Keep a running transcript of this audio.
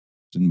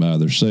by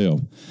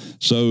themselves.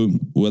 So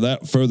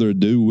without further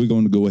ado, we're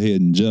going to go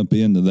ahead and jump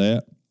into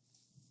that,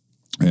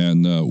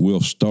 and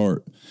we'll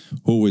start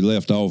where we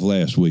left off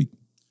last week.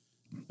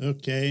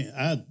 Okay,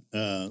 I'd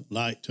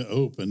like to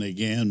open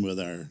again with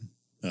our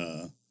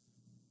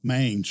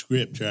main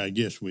scripture, I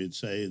guess we'd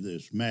say,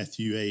 this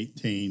Matthew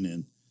 18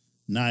 and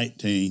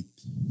 19.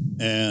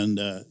 And,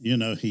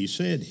 he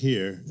said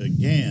here,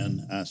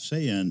 again, I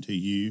say unto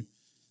you,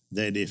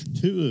 that if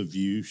two of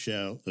you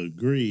shall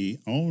agree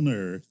on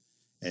earth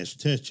as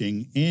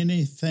touching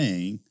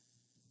anything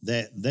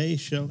that they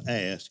shall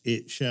ask,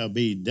 it shall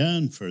be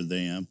done for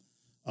them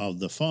of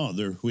the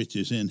Father which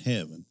is in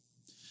heaven.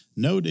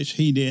 Notice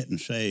he didn't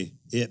say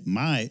it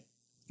might.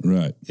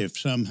 Right. If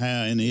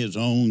somehow in his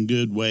own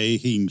good way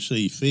he can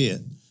see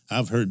fit.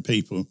 I've heard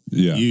people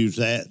use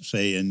that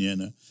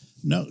saying,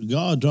 no,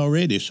 God's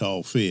already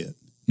saw fit.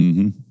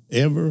 Mm-hmm.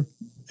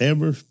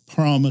 Every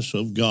promise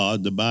of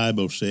God, the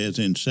Bible says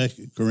in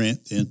 2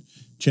 Corinthians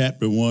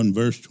chapter 1,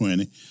 verse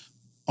 20,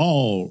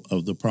 all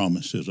of the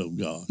promises of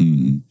God.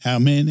 Mm-hmm. How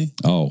many?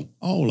 All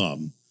of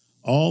them.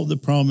 All the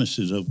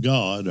promises of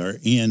God are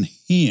in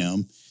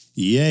him,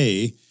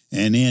 yea,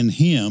 and in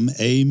him,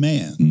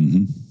 amen,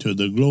 mm-hmm. to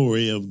the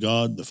glory of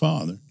God the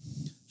Father.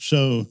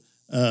 So,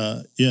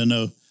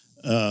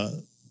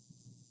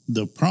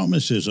 the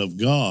promises of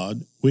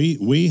God,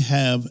 we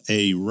have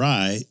a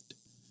right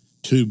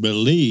to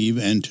believe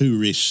and to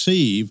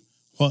receive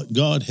what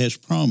God has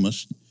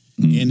promised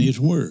mm-hmm. in his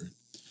word.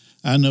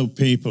 I know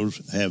people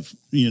have,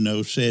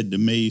 said to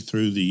me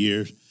through the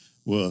years,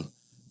 well,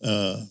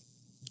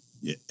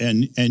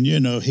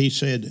 he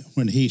said,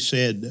 when he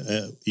said,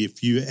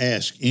 if you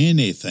ask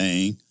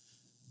anything,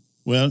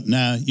 well,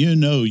 now,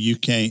 you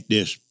can't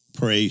just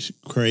pray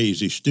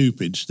crazy,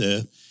 stupid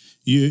stuff.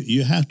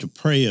 You have to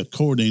pray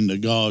according to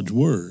God's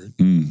word.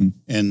 Mm-hmm.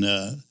 And,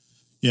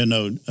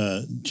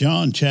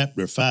 John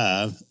chapter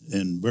 5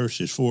 and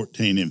verses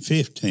 14 and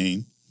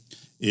 15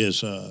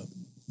 is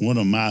one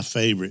of my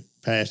favorite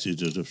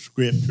passages of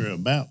scripture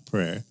about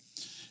prayer.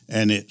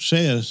 And it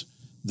says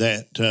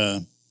that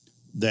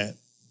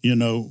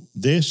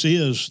this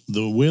is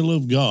the will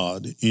of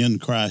God in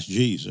Christ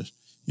Jesus,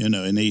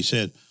 and he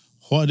said,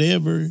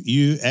 whatever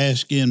you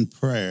ask in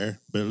prayer,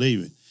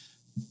 believe it.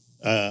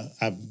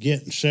 I'm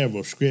getting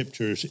several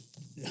scriptures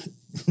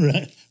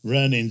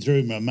running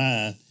through my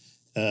mind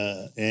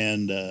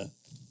and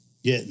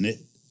getting it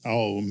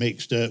all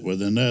mixed up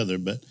with another.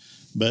 But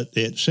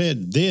it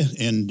said this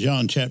in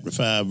John chapter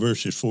 5,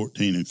 verses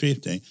 14 and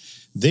 15,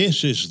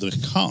 this is the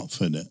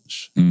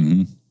confidence.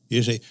 Mm-hmm.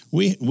 You see,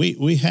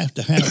 we have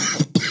to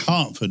have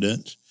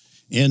confidence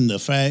in the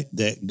fact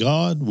that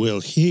God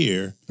will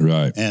hear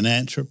and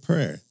answer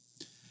prayer.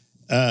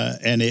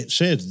 And it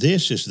says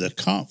this is the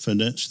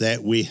confidence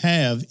that we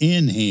have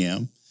in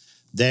him,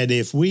 that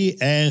if we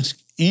ask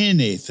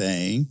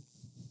anything,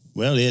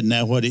 well, isn't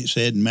that what it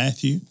said in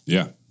Matthew?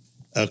 Yeah.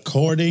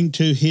 According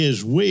to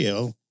his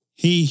will,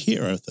 he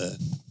heareth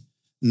us.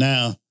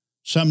 Now,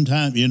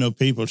 sometimes,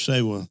 people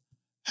say, well,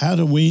 how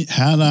do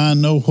I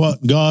know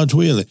what God's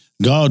will is?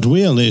 God's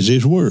will is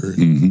his word,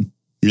 mm-hmm.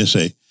 you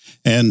see.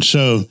 And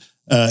so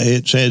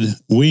it said,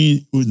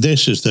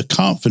 this is the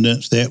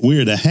confidence that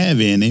we're to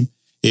have in him.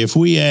 If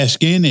we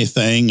ask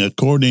anything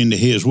according to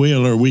his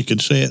will, or we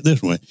could say it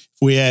this way,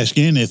 if we ask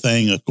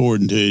anything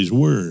according to his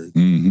word,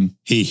 mm-hmm.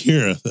 he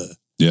heareth us.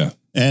 Yeah.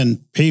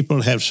 And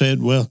people have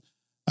said, well,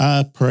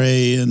 I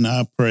pray and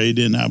I prayed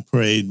and I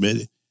prayed, but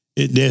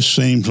it just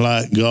seems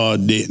like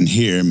God didn't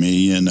hear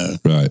me,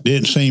 Right.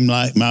 Didn't seem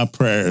like my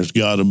prayers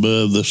got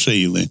above the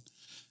ceiling.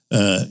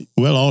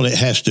 Well, all it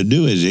has to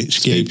do is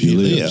escape your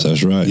lips.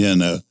 That's right.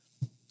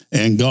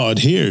 And God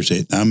hears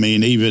it. I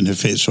mean, even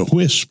if it's a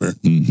whisper,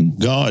 mm-hmm.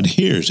 God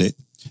hears it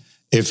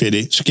if it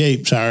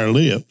escapes our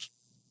lips.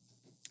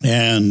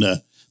 And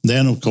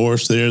then, of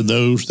course, there are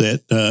those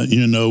that,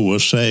 will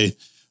say,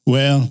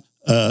 well,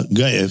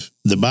 if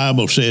the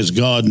Bible says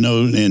God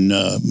knows in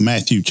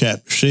Matthew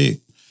chapter 6,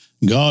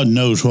 God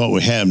knows what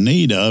we have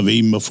need of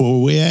even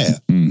before we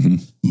ask. Mm-hmm.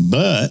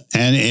 But,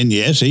 and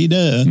yes, he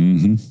does.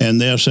 Mm-hmm. And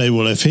they'll say,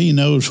 well, if he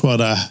knows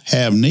what I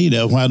have need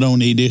of, why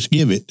don't he just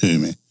give it to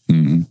me?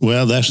 Mm-hmm.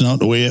 Well, that's not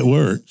the way it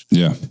works.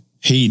 Yeah.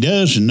 He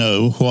does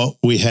know what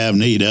we have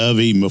need of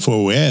even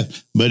before we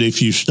ask. But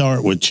if you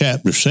start with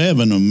chapter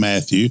 7 of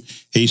Matthew,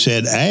 he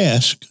said,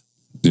 ask,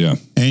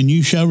 and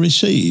you shall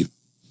receive.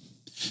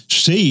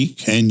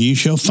 Seek, and you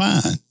shall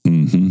find.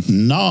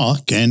 Mm-hmm.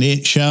 Knock, and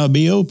it shall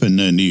be opened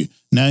unto you.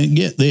 Now,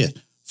 get this,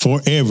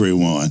 for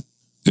everyone.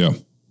 Yeah.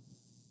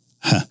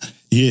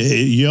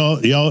 You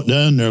ought to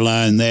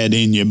underline that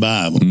in your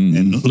Bible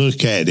and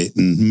look at it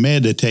and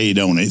meditate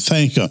on it.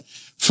 Think of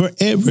for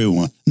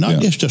everyone,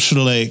 not just a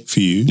select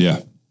few,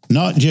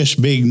 not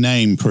just big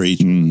name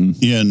preachers,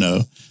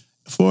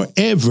 for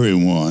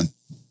everyone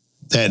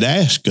that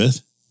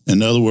asketh.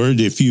 In other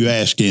words, if you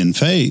ask in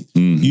faith,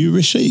 you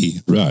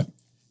receive. Right.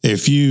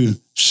 If you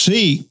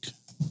seek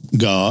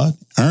God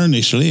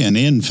earnestly and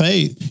in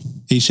faith,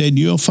 he said,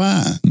 you'll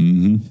find.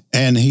 Mm-hmm.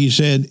 And he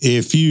said,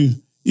 if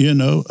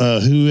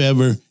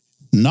whoever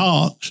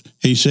knocks,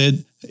 he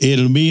said,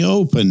 it'll be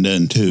opened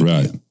unto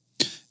Right. you.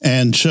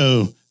 And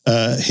so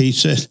he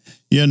said,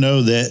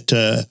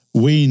 that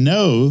we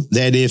know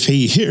that if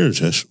he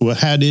hears us, well,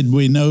 how did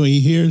we know he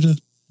hears us?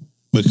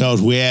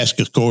 Because we ask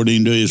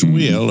according to his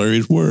will or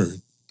his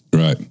word.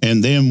 Right.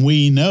 And then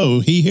we know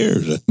he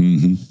hears us.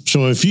 Mm-hmm.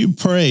 So if you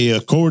pray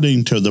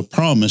according to the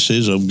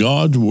promises of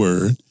God's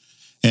word,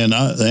 and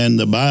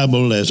the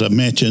Bible, as I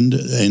mentioned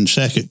in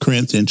 2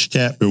 Corinthians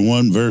chapter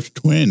 1, verse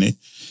 20,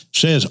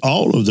 says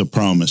all of the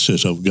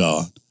promises of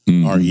God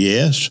are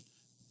yes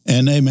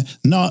and amen,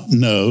 not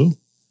no.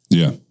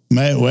 Yeah.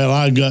 Well,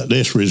 I got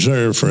this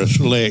reserved for a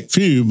select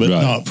few, but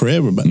Right. not for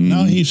everybody.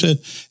 No, he said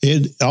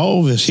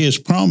all of his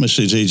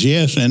promises is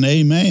yes and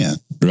amen.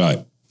 Right.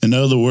 In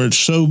other words,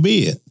 so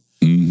be it.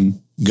 Mm-hmm.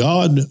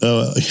 God,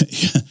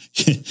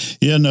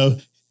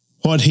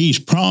 what he's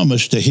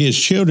promised to his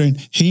children,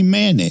 he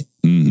meant it.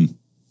 Mm-hmm.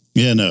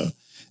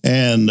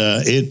 And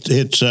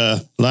it's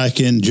like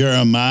in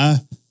Jeremiah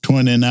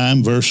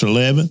 29, verse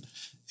 11,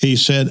 he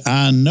said,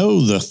 I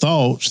know the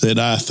thoughts that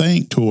I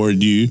think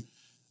toward you,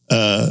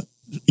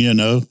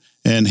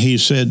 and he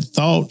said,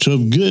 thoughts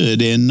of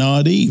good and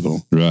not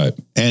evil. Right.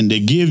 And to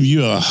give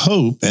you a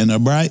hope and a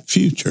bright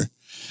future.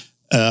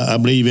 I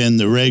believe in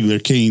the regular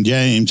King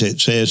James,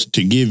 it says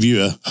to give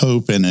you a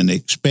hope and an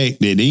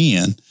expected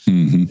end.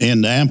 Mm-hmm.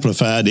 In the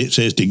Amplified, it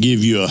says to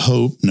give you a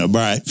hope and a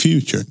bright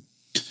future.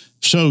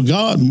 So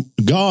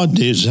God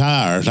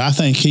desires, I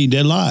think he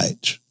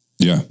delights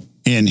Yeah.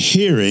 in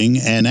hearing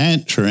and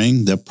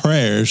answering the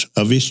prayers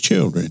of his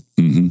children.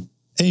 Mm-hmm.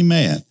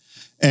 Amen.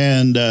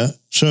 And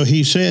so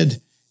he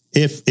said,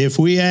 if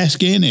we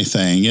ask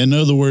anything, in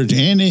other words,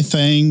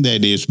 anything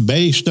that is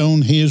based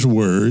on his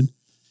word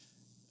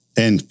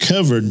and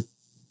covered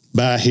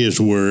by his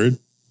word,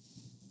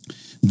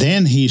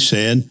 then he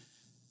said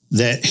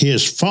that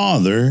his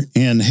Father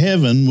in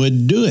heaven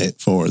would do it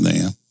for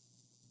them.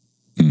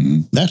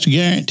 Mm-hmm. That's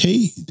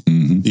guaranteed,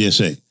 you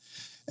see.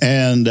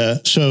 And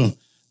so,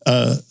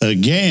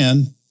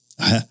 again,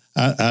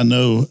 I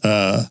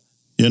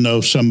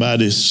know,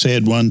 somebody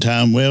said one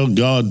time, well,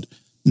 God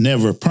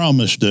never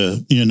promised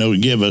to,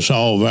 give us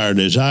all of our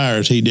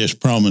desires. He just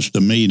promised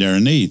to meet our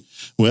need.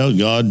 Well,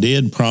 God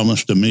did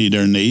promise to meet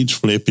our needs.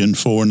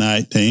 Philippians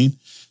 4:19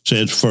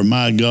 says, for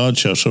my God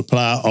shall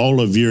supply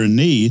all of your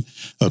need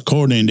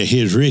according to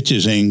his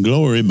riches and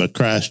glory by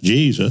Christ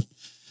Jesus.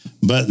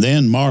 But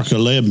then Mark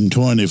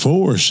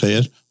 11:24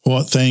 says,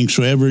 what things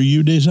soever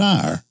you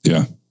desire.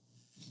 Yeah.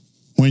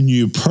 When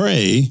you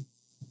pray,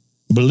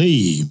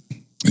 believe.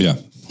 Yeah.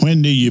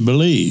 When do you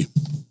believe?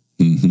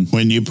 Mm-hmm.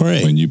 When you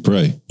pray. When you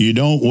pray. You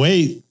don't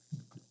wait,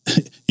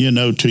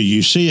 till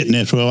you see it. And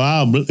it's,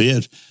 well,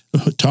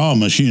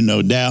 Thomas,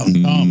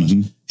 doubting Thomas.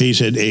 He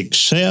said,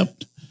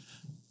 except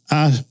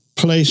I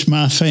place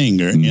my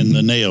finger in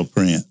the nail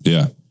print.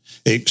 Yeah.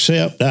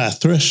 Except I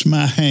thrust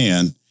my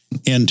hand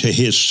into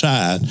his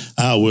side,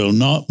 I will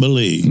not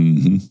believe.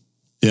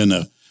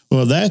 Mm-hmm.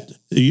 Well, that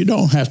you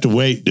don't have to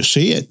wait to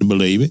see it to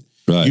believe it.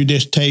 Right. You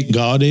just take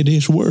God at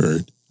his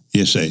word,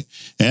 you see.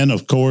 And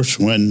of course,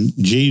 when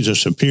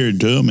Jesus appeared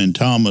to him and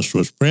Thomas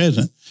was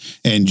present,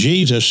 and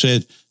Jesus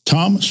said,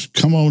 Thomas,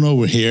 come on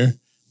over here.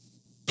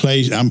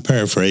 I'm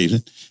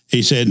paraphrasing.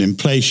 He said, and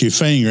place your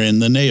finger in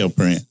the nail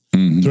print.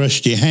 Mm-hmm.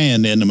 Thrust your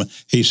hand in them.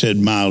 He said,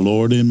 my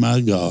Lord and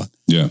my God.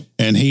 Yeah.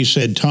 And he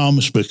said,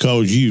 Thomas,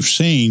 because you've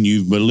seen,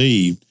 you've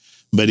believed.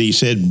 But he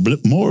said,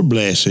 more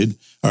blessed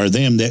are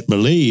them that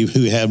believe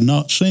who have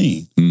not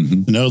seen.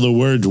 Mm-hmm. In other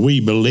words, we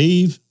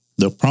believe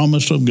the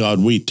promise of God.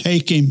 We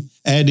take him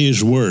at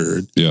his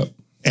word. Yeah.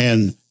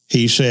 And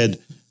he said,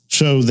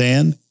 so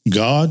then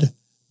God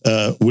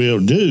will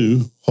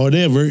do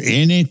whatever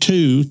any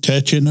two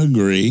touch and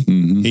agree.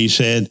 Mm-hmm. He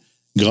said,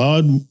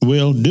 God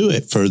will do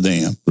it for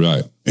them.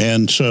 Right.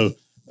 And so,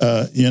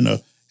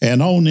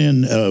 and on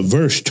in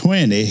verse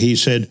 20, he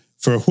said,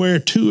 for where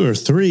two or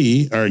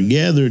three are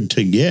gathered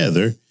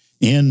together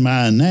in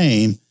my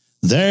name,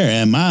 there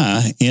am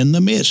I in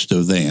the midst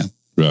of them.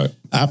 Right.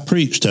 I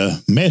preached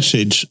a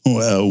message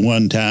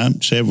one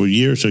time, several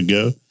years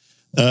ago.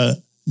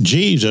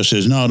 Jesus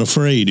is not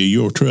afraid of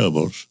your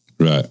troubles.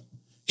 Right.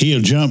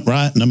 He'll jump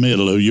right in the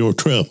middle of your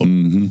trouble.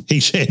 Mm-hmm.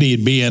 He said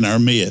he'd be in our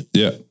midst.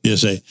 Yeah. You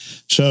see.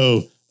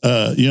 So,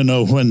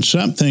 when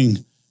something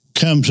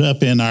comes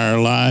up in our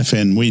life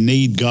and we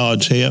need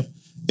God's help,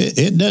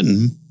 it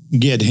doesn't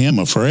get him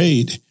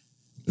afraid.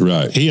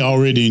 Right. He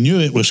already knew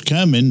it was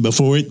coming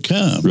before it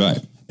come. Right.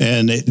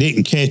 And it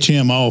didn't catch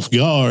him off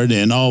guard.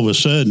 And all of a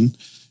sudden,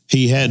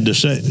 he had to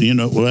say,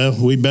 well,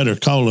 we better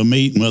call a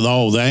meeting with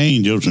all the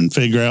angels and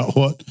figure out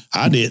what.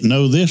 I didn't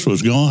know this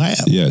was going to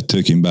happen. Yeah, it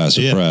took him by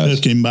surprise. Yeah, it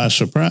took him by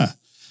surprise.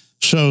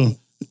 So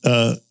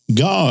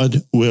God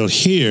will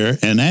hear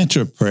and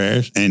answer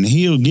prayers, and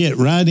he'll get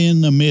right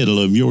in the middle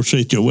of your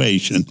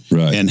situation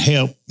and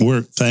help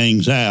work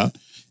things out.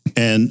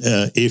 And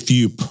if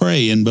you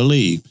pray and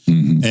believe,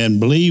 and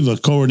believe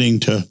according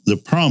to the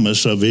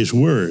promise of his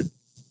word.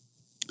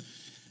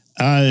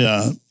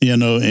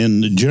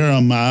 In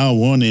Jeremiah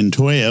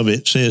 1:12,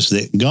 it says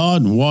that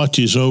God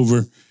watches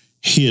over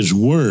his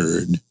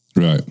word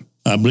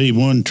I believe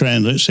one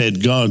translation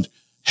said God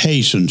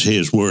hastens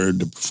his word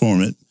to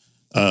perform it.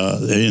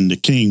 In the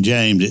King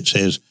James, it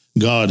says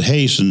God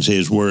hastens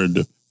his word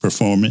to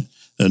perform it.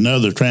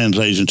 Another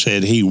translation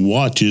said he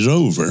watches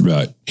over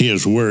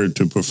his word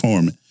to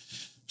perform it.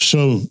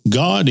 So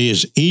God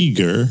is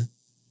eager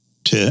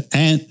to,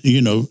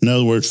 in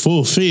other words,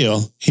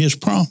 fulfill his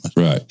promise.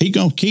 Right. He's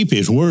going to keep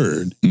his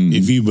word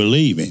if you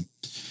believe him.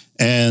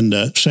 And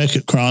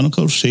 2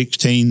 Chronicles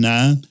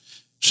 16:9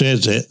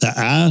 says that the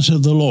eyes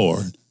of the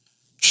Lord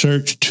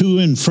search to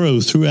and fro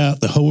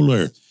throughout the whole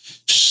earth,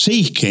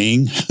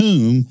 seeking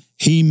whom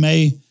he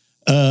may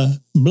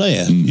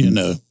bless,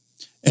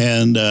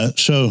 And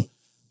so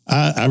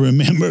I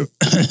remember,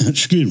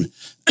 excuse me,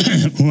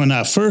 when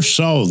I first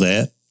saw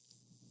that,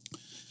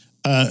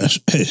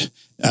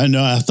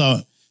 I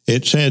thought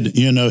it said,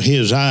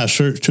 his eyes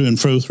search to and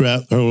fro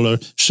throughout the whole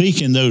earth,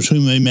 seeking those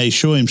whom he may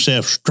show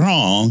himself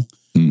strong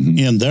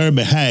in their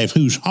behalf,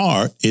 whose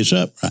heart is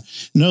upright.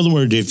 In other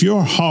words, if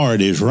your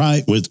heart is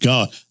right with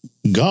God,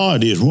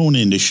 God is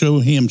wanting to show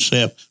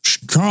himself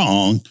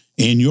strong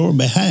in your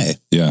behalf.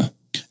 Yeah.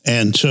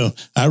 And so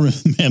I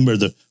remember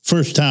the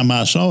first time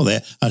I saw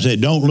that, I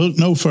said, don't look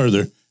no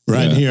further.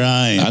 Here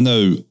I am. I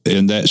know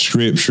in that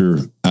scripture,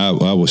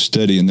 I was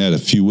studying that a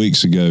few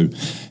weeks ago,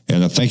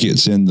 and I think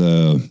it's in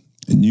the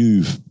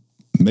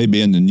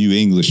maybe in the New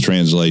English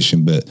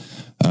translation, but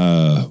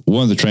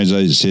one of the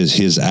translations says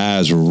his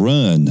eyes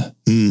run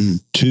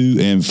to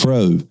and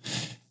fro,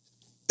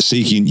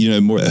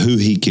 seeking, more who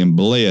he can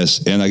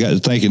bless. And I got to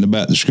thinking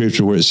about the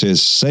scripture where it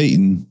says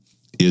Satan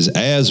is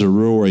as a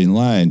roaring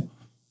lion,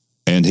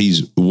 and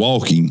he's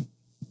walking,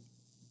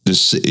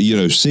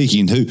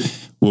 seeking who.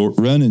 Well,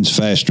 running's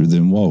faster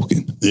than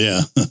walking.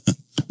 Yeah.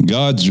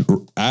 God's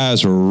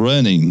eyes are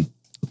running.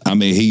 I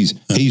mean,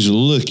 he's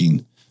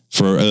looking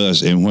for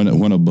us. And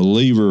when a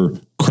believer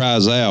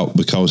cries out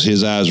because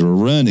his eyes are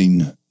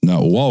running,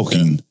 not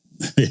walking,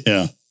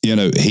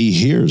 he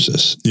hears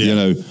us.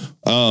 Yeah.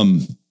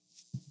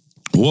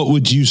 What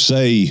would you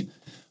say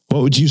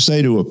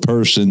to a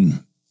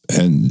person?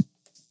 And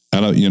I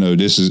don't,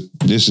 this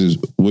is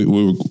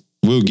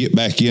we'll get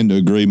back into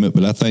agreement,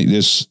 but I think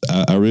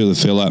I really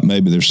feel like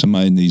maybe there's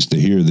somebody who needs to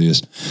hear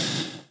this.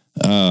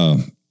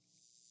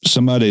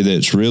 Somebody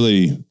that's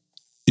really,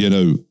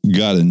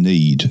 got a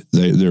need.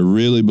 They're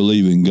really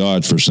believing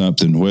God for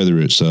something, whether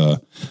it's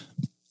a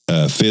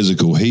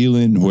physical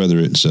healing, whether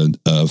it's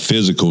a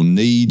physical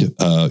need,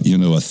 a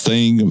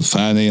thing,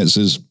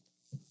 finances,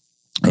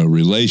 a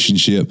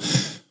relationship.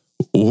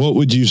 What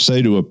would you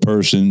say to a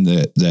person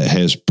that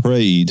has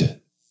prayed,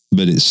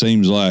 but it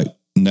seems like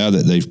now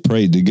that they've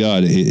prayed to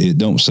God, it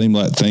don't seem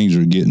like things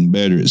are getting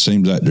better. It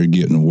seems like they're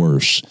getting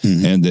worse,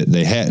 and that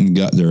they hadn't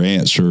got their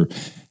answer,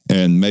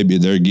 and maybe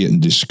they're getting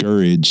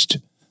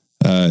discouraged,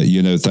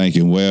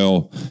 thinking,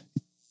 well,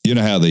 you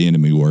know how the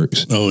enemy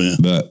works. Oh, yeah.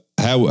 But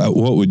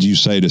what would you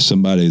say to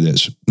somebody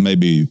that's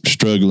maybe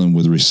struggling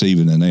with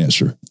receiving an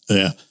answer?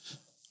 Yeah.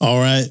 All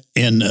right.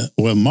 And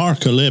Mark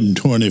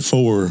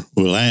 11:24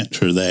 will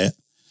answer that.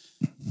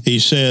 He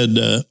said,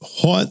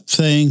 what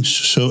things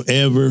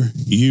soever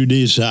you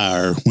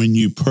desire when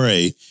you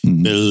pray,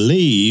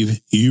 believe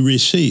you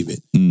receive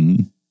it.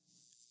 Mm-hmm.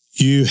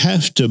 You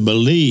have to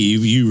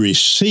believe you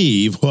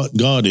receive what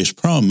God has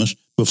promised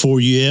before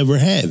you ever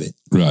have it.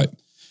 Right.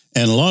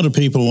 And a lot of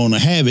people want to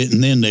have it,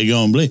 and then they're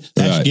going to believe.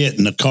 That's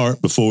getting the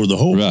cart before the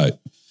horse. Right.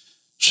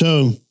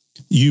 So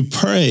you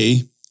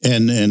pray,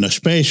 and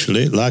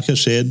especially, like I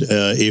said,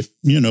 if,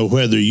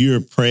 whether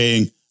you're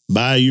praying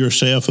by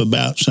yourself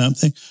about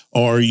something,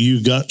 or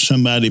you got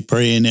somebody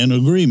praying in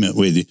agreement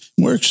with you. It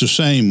works the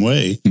same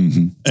way.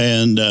 Mm-hmm.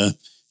 And,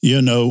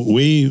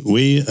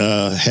 we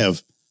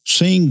have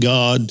seen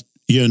God,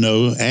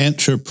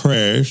 answer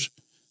prayers,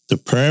 the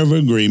prayer of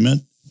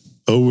agreement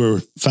over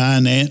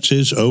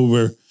finances,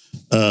 over,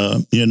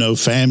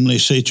 family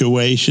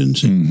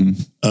situations.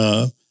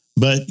 Mm-hmm.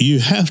 But you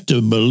have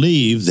to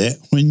believe that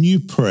when you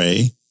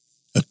pray,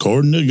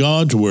 according to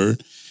God's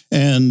word,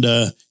 and,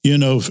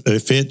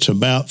 if it's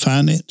about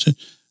finances,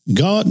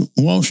 God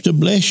wants to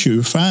bless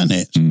your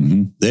finances.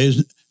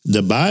 Mm-hmm.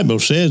 The Bible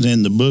says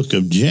in the book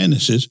of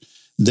Genesis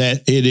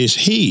that it is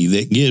he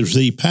that gives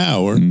thee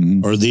power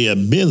or the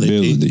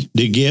ability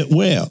to get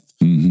wealth.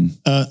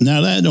 Mm-hmm.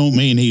 Now, that don't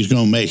mean he's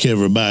going to make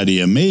everybody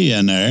a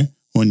millionaire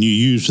when you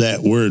use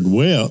that word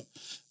wealth.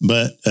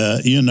 But,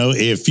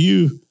 if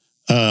you,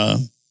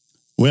 Psalms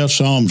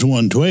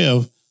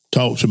 112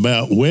 talks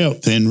about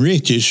wealth and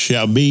riches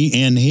shall be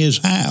in his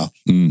house.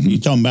 Mm-hmm. He's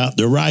talking about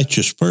the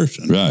righteous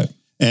person. Right.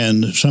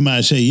 And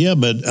somebody say, yeah,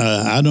 but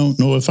I don't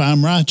know if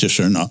I'm righteous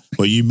or not.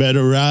 Well, you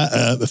better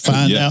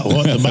find out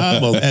what the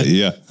Bible has.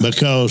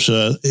 Because,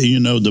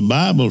 the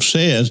Bible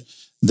says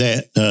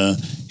that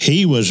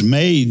he was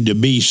made to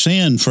be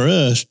sin for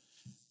us,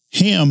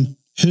 him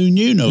who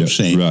knew no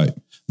sin. Right.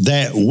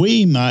 That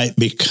we might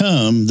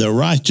become the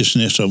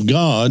righteousness of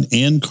God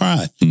in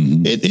Christ.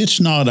 Mm-hmm. It's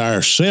not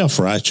our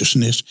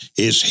self-righteousness,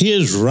 it's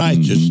his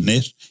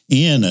righteousness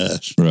in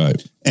us.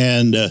 Right.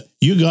 And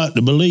you got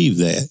to believe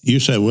that.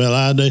 You say, well,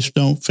 I just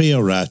don't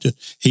feel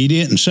righteous. He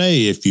didn't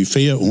say if you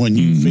feel, when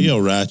you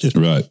feel righteous.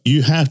 Right.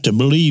 You have to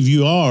believe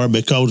you are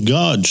because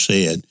God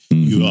said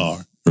you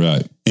are.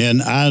 Right.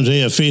 In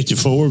Isaiah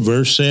 54,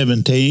 verse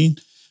 17,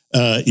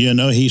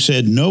 he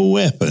said, no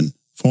weapon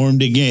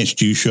formed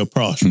against you shall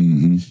prosper.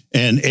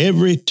 And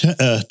every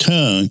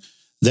tongue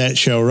that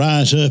shall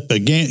rise up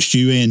against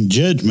you in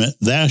judgment,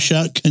 thou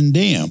shalt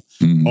condemn,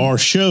 or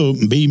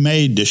be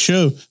made to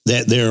show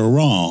that they're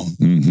wrong.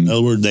 In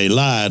other words, they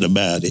lied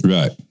about it.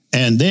 Right.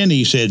 And then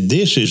he said,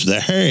 this is the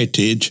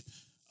heritage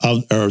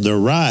or the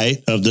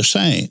right of the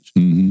saints,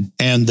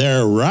 and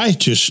their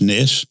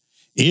righteousness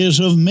is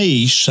of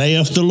me,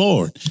 saith the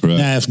Lord. Right.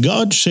 Now, if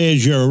God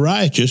says you're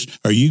righteous,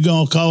 are you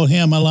going to call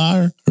him a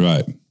liar?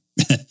 Right.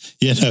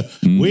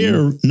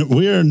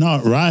 We're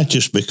not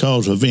righteous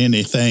because of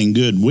anything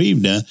good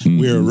we've done.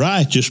 We're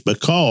righteous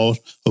because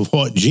of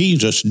what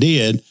Jesus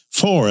did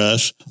for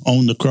us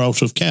on the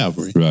cross of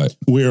Calvary. Right.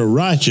 We're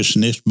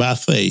righteousness by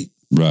faith.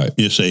 Right.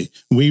 You see,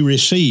 we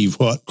receive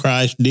what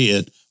Christ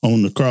did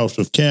on the cross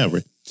of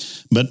Calvary.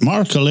 But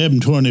Mark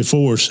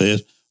 11:24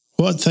 says,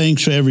 what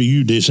things soever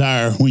you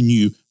desire when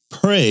you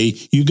pray,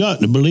 you got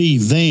to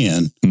believe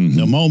then,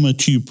 the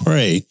moment you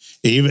pray,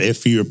 even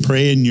if you're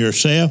praying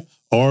yourself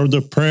or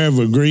the prayer of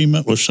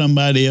agreement with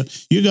somebody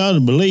else, you got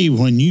to believe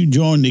when you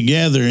join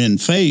together in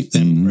faith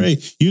and pray,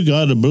 you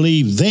got to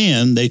believe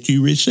then that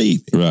you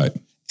receive it. Right.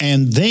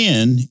 And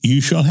then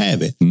you shall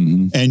have it.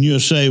 And you'll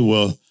say,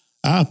 well,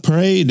 I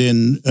prayed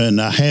and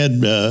I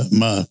had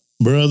my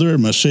brother,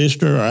 my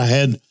sister, or I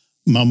had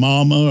my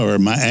mama or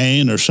my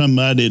aunt or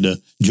somebody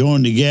to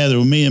join together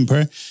with me in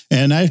prayer.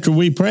 And after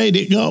we prayed,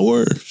 it got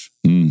worse.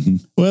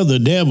 Well, the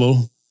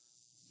devil,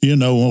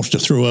 wants to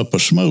throw up a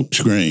smoke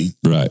screen.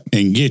 Right.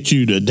 And get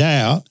you to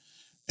doubt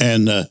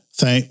and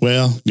think,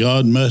 well,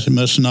 God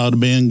must not have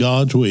been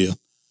God's will.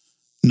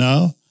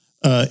 No,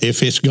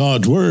 if it's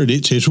God's word,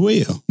 it's his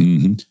will.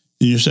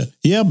 You say,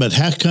 yeah, but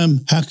how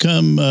come,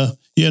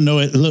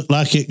 it looked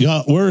like it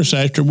got worse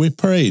after we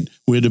prayed?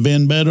 We'd have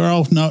been better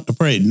off not to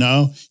pray.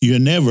 No, you're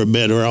never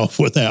better off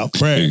without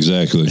prayer.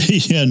 Exactly.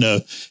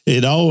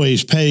 It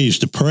always pays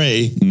to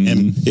pray.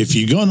 And if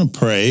you're going to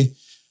pray,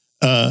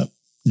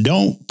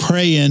 don't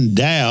pray in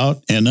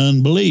doubt and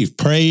unbelief.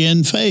 Pray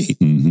in faith,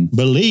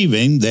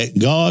 believing that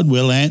God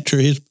will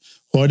answer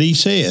what he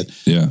said.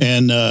 Yeah.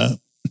 And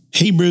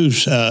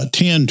Hebrews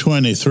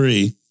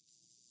 10:23,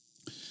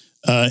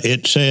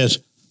 it says,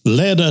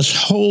 let us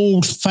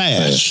hold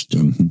fast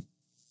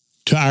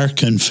to our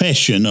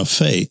confession of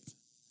faith.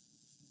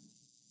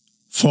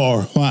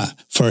 For why?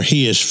 For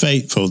he is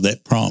faithful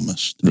that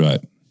promised. Right.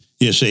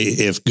 You see,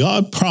 if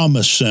God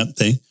promised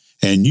something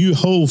and you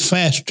hold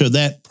fast to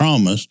that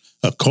promise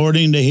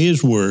according to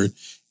his word,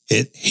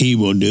 he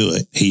will do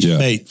it. He's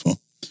faithful.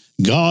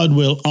 God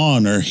will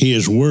honor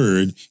his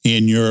word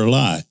in your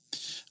life.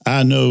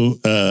 I know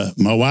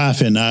my wife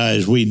and I,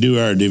 as we do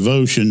our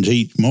devotions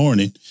each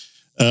morning,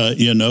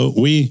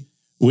 we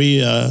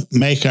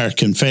make our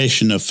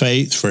confession of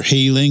faith for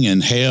healing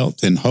and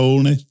health and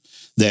wholeness,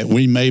 that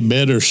we may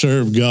better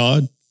serve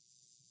God.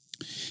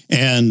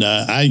 And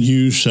I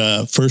use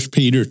 1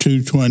 Peter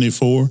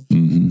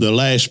 2:24. The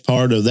last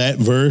part of that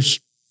verse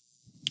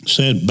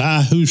said,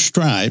 by whose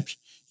stripes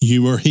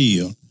you were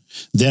healed.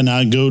 Then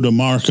I go to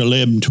Mark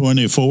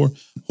 11:24.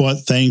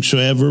 What things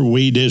soever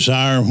we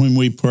desire when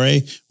we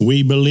pray,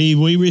 we believe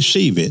we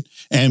receive it.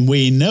 And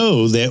we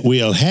know that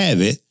we'll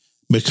have it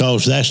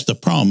because that's the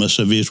promise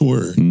of his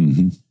word.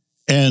 And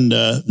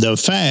the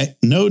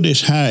fact,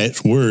 notice how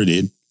it's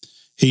worded.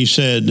 He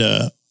said,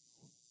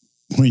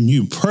 when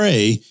you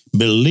pray,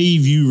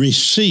 believe you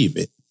receive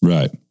it.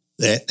 Right.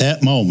 At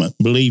that moment,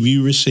 believe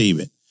you receive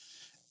it.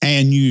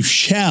 And you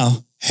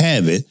shall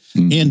have it,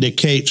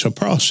 indicates a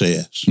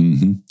process.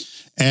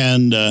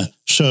 And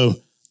so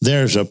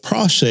there's a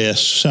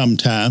process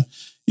sometime.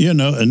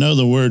 In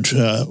other words,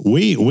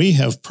 we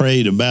have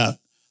prayed about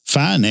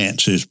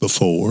finances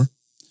before.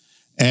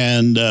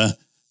 And,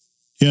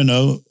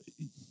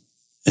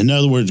 in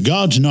other words,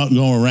 God's not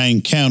going to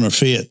rain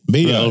counterfeit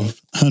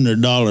bills,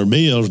 $100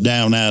 bills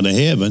down out of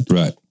heaven.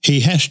 Right. He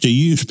has to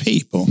use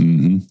people,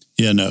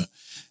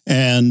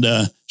 And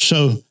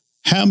so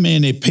how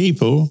many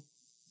people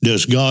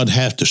does God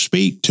have to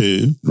speak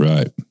to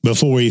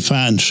before he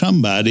finds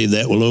somebody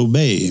that will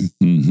obey him?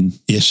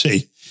 You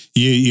see,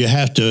 you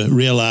have to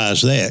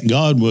realize that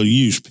God will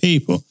use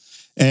people.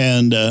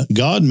 And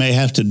God may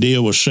have to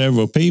deal with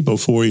several people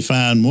before he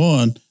find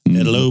one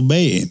that'll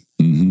obey him,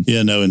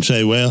 and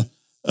say, well,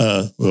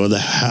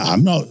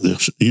 I'm not,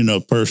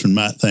 person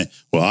might think,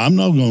 well, I'm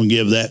not going to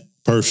give that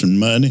person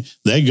money.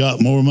 They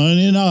got more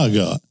money than I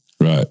got.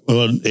 Right.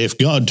 Well, if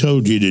God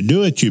told you to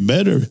do it, you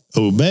better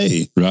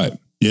obey. Right.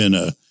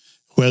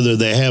 Whether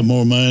they have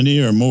more money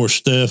or more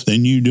stuff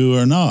than you do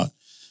or not.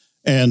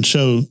 And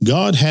so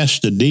God has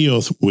to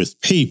deal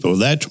with people.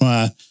 That's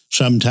why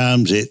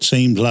sometimes it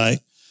seems like,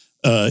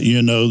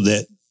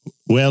 that,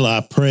 well,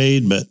 I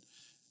prayed, but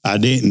I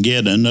didn't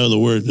get, in other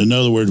words,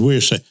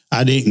 we're saying,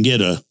 I didn't get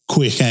a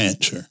quick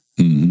answer.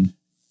 Mm-hmm.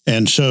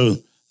 And so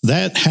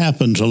that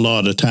happens a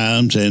lot of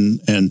times,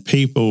 and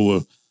people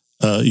will,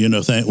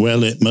 think,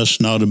 well, it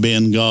must not have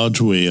been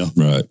God's will.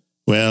 Right.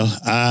 Well,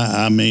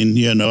 I mean,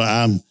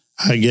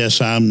 I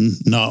guess I'm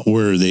not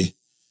worthy.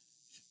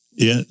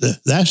 Yeah,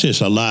 that's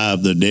just a lie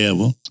of the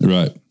devil.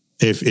 Right.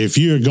 If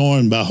you're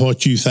going by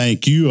what you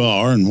think you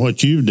are and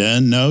what you've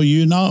done, no,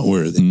 you're not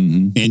worthy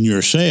in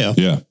yourself.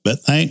 Yeah. But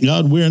thank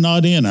God we're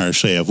not in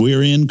ourselves.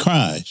 We're in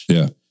Christ.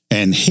 Yeah.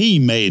 And He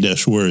made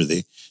us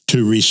worthy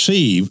to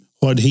receive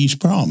what He's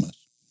promised.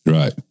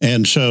 Right.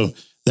 And so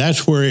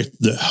that's where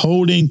the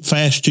holding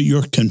fast to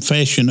your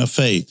confession of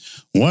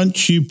faith.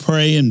 Once you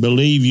pray and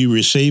believe you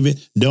receive it,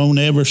 don't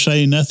ever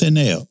say nothing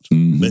else,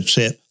 but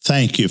say,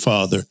 thank you,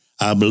 Father.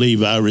 I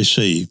believe I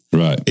receive.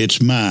 Right.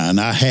 It's mine.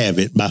 I have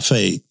it by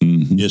faith,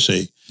 you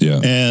see. Yeah.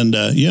 And,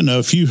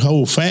 if you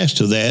hold fast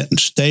to that and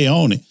stay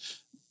on it,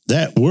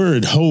 that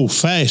word hold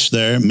fast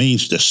there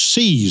means to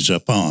seize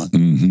upon.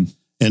 Mm-hmm.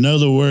 In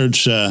other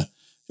words,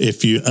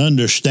 if you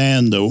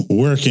understand the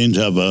workings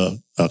of a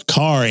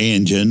car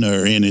engine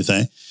or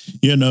anything,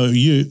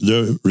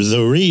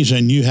 the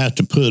reason you have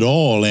to put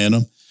oil in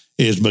them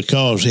is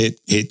because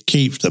it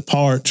keeps the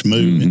parts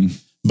moving.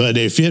 But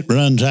if it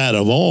runs out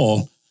of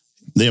oil,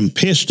 them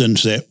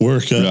pistons that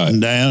work up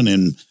and down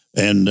and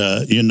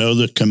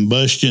the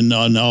combustion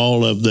on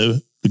all of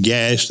the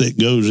gas that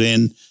goes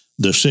in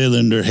the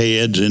cylinder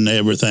heads and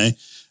everything,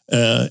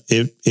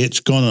 it's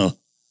going to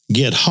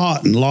get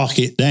hot and lock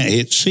it down.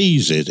 It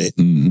seizes it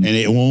and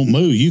it won't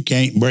move. You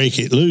can't break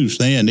it loose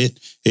then.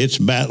 It's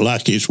about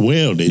like it's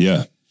welded.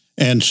 Yeah.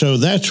 And so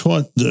that's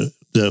what the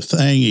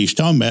thing he's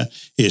talking about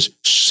is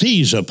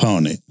seize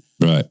upon it.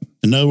 Right.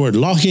 In other words,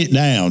 lock it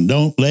down.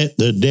 Don't let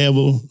the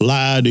devil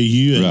lie to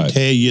you and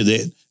tell you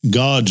that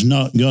God's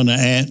not going to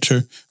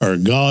answer or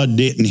God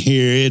didn't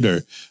hear it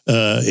or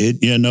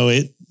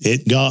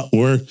it got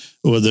worse.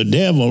 Well, the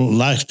devil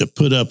likes to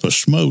put up a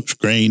smoke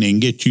screen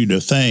and get you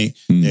to think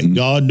that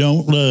God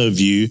don't love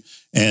you.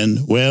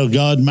 And, well,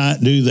 God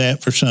might do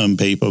that for some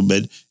people,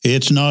 but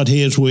it's not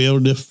His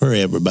will for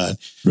everybody.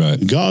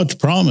 Right. God's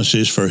promise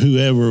is for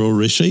whoever will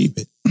receive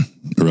it.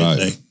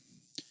 Right.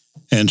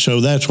 And so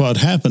that's what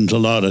happens a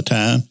lot of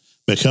time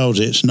because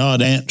it's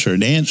not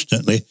answered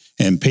instantly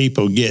and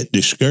people get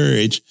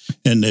discouraged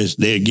and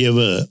they give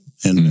up.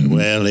 And,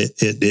 well, it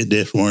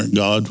just weren't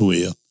God's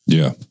will.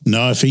 Yeah.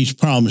 No, if He's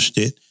promised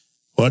it,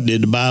 what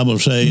did the Bible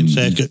say in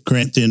 2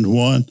 Corinthians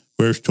 1,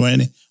 verse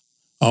 20?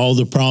 All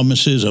the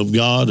promises of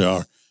God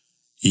are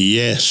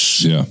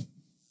yes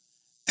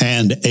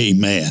and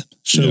amen.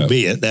 So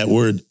be it. That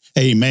word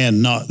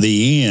amen, not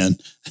the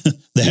end.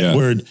 That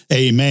word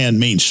amen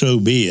means so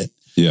be it.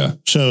 Yeah.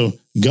 So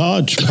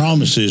God's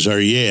promises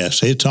are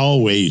yes. It's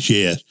always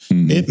yes.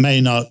 It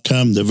may not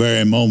come the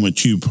very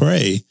moment you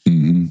pray.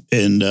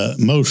 And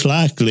most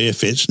likely,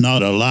 if it's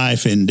not a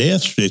life and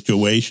death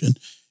situation,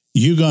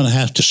 you're going to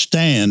have to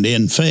stand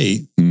in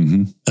faith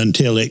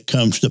until it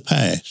comes to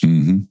pass.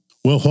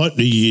 Well, what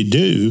do you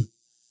do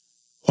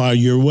while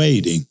you're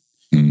waiting?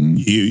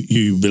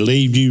 You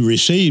believed you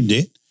received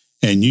it,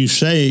 and you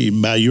say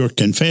by your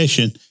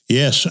confession,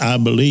 yes, I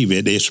believe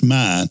it. It's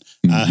mine.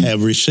 I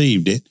have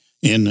received it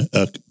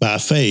by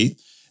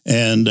faith,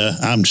 and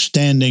I'm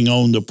standing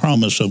on the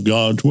promise of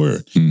God's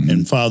word.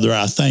 And Father,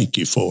 I thank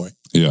you for it.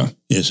 Yeah.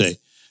 You see,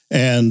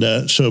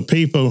 and so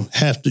people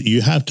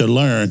you have to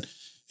learn.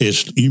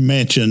 You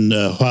mentioned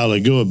a while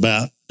ago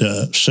about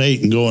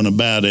Satan going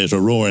about as a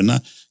roaring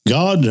lion.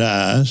 God's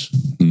eyes,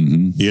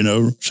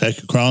 2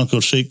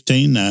 Chronicles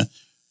 16:9,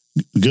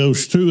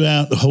 goes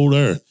throughout the whole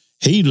earth.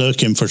 He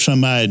looking for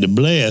somebody to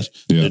bless.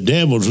 The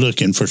devil's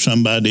looking for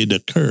somebody to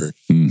curse,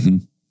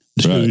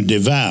 to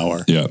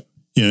devour. Yeah.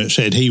 It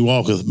said he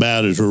walketh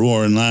about as a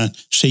roaring lion,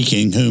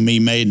 seeking whom he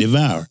may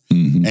devour.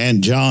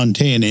 And John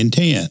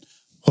 10:10,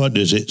 what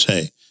does it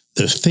say?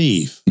 The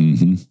thief.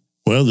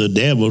 Well, the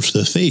devil's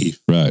the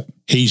thief. Right.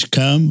 He's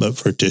come but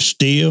for to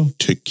steal,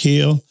 to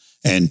kill,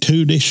 and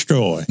to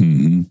destroy.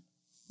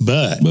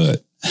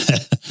 But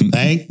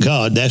thank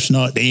God that's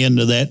not the end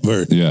of that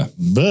verse. Yeah.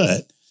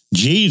 But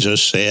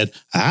Jesus said,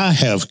 I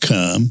have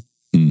come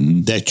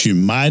that you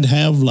might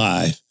have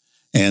life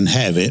and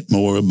have it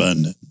more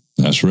abundant.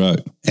 That's right.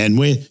 And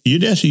you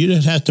just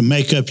have to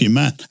make up your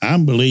mind.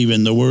 I'm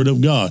believing the word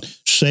of God.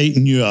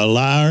 Satan, you're a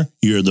liar.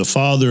 You're the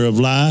father of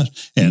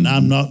lies, and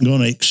I'm not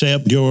going to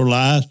accept your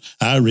lies.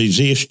 I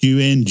resist you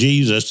in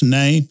Jesus'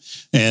 name,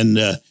 and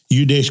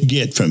you just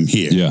get from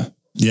here. Yeah.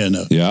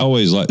 Yeah, I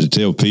always like to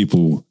tell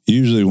people,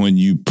 usually when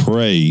you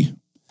pray,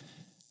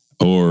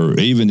 or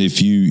even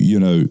if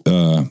you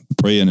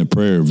pray in a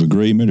prayer of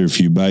agreement, or if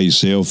you by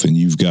yourself and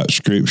you've got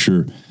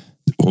scripture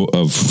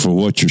for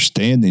what you're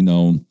standing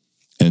on,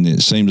 and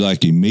it seems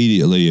like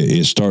immediately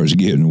it starts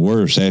getting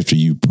worse after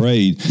you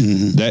prayed,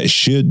 that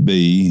should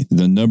be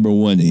the number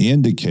one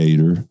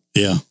indicator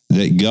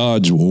that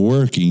God's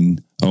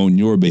working on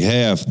your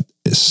behalf.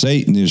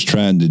 Satan is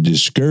trying to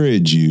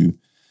discourage you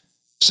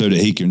so that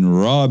he can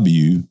rob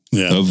you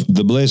of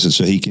the blessing,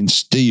 so he can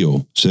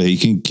steal, so he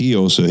can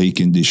kill, so he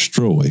can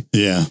destroy.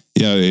 Yeah.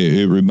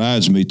 It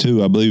reminds me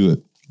too, I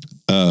believe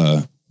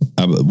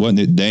wasn't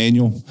it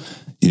Daniel?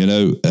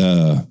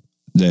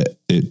 That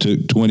it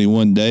took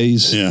 21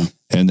 days. Yeah.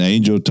 And the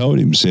angel told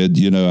him, said,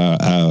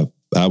 I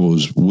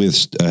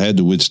had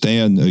to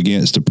withstand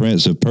against the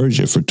prince of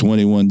Persia for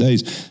 21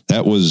 days.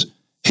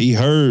 He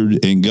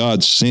heard, and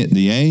God sent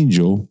the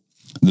angel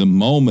the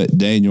moment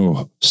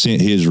Daniel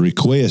sent his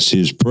request,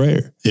 his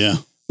prayer. Yeah.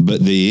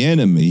 But the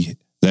enemy,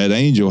 that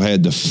angel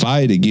had to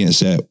fight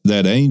against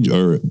that angel,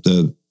 or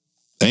the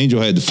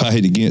angel had to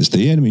fight against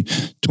the enemy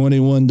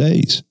 21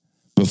 days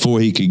before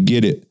he could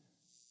get it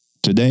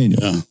to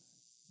Daniel.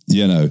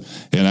 Yeah.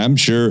 And I'm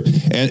sure,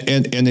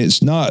 and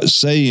it's not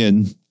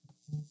saying,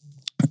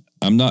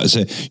 I'm not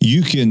saying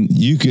you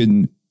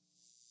can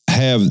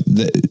have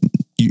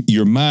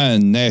your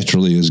mind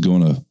naturally is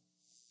going to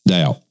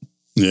doubt.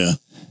 Yeah.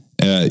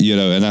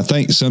 And I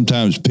think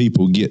sometimes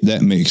people get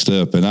that mixed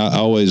up. And I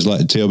always like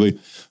to tell people,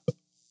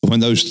 when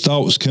those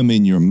thoughts come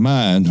in your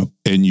mind,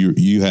 and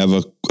you have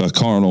a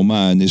carnal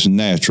mind, it's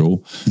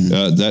natural.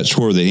 That's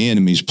where the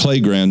enemy's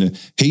playground.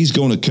 He's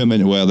going to come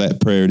in. Well, that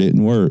prayer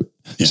didn't work.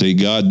 Yeah. See,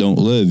 God don't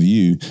love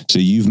you.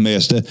 See, you've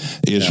messed up.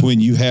 It's when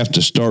you have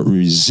to start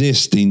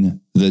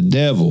resisting the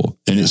devil,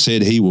 and it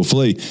said he will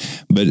flee.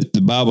 But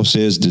the Bible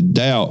says to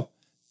doubt.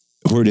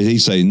 Where did he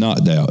say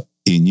not doubt?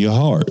 In your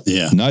heart,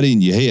 not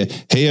in your head.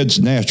 Head's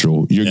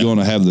natural. You're going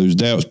to have those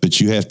doubts, but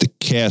you have to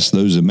cast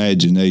those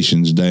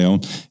imaginations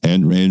down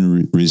and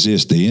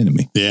resist the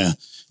enemy. Yeah.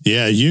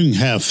 Yeah. You can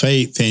have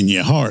faith in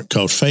your heart,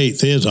 because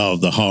faith is of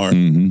the heart.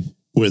 Mm-hmm.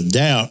 With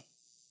doubt,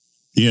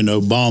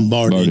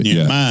 bombarding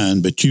your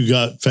mind, but you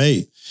got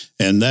faith.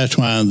 And that's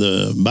why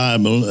the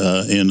Bible,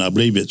 I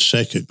believe it's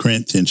 2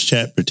 Corinthians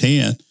chapter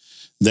 10,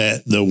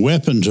 that the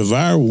weapons of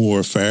our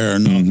warfare are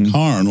not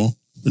carnal,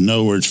 in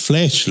other words,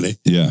 fleshly,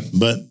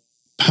 but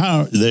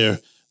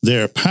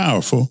they're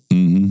powerful.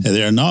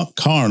 They're not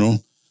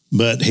carnal,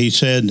 but he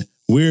said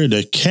we're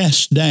to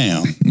cast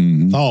down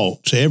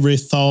thoughts, every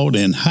thought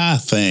and high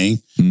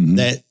thing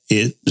that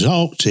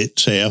exalts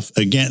itself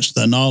against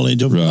the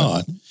knowledge of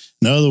God.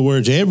 In other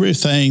words,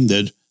 everything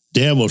the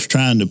devil's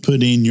trying to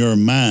put in your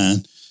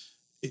mind,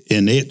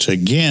 and it's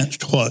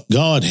against what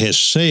God has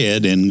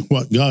said and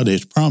what God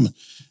has promised,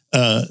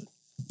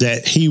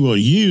 that he will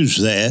use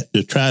that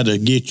to try to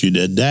get you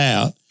to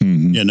doubt,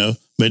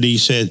 But he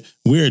said,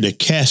 we're to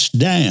cast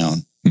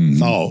down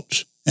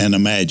thoughts and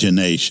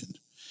imaginations,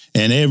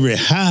 and every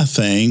high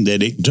thing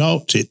that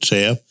exalts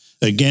itself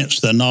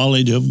against the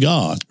knowledge of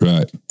God.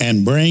 Right.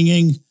 And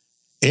bringing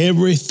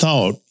every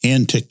thought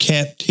into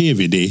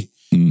captivity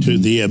to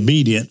the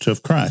obedience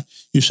of Christ.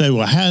 You say,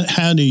 well,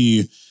 how do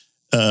you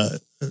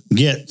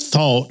get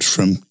thoughts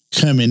from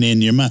coming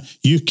in your mind?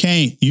 You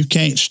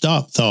can't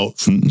stop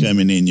thoughts from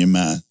coming in your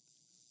mind.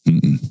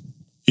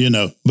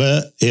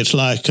 But it's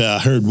like I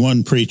heard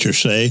one preacher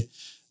say,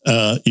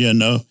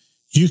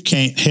 you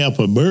can't help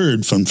a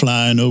bird from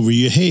flying over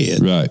your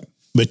head. Right.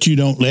 But you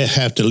don't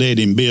have to let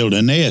him build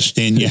a nest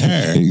in your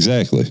hair.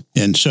 Exactly.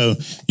 And so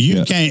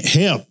you can't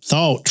help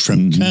thoughts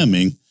from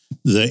coming.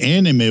 The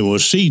enemy will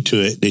see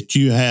to it that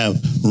you have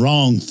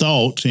wrong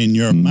thoughts in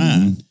your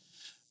mind,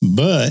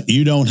 but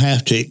you don't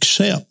have to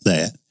accept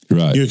that.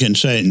 Right. You can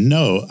say,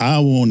 no, I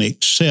won't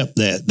accept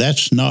that.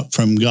 That's not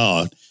from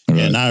God. Right.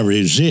 And I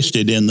resist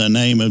it in the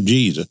name of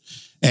Jesus.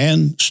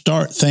 And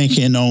start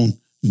thinking on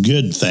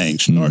good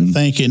things. Start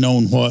thinking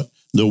on what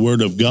the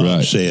Word of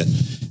God said.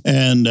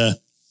 And,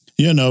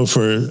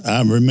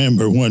 I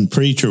remember one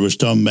preacher was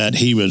talking about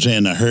he was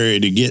in a hurry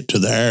to get to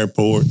the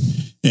airport,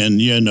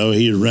 and,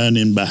 he was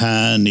running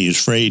behind. He was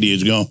afraid he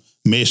was going to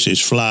miss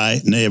his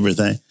flight and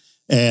everything.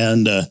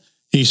 And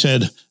he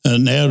said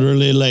an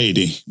elderly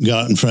lady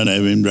got in front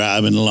of him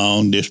driving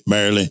along, just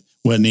barely,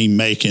 wasn't even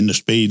making the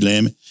speed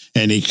limit,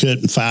 and he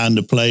couldn't find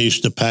a place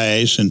to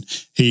pass, and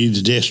he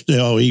was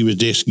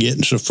just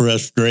getting so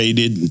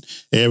frustrated and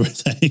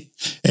everything.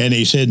 And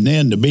he said, and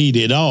then to beat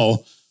it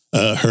all,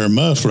 her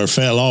muffler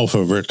fell off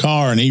of her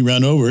car, and he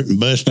run over it and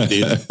busted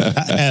it.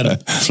 Had a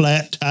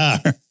flat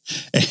tire.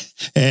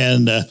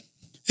 And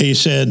he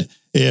said,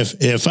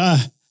 if I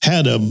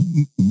had a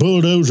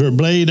bulldozer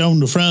blade on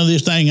the front of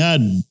this thing,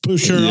 I'd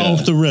push her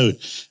off the road.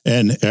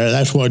 And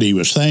that's what he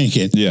was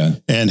thinking. Yeah.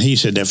 And he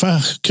said, if I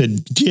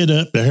could get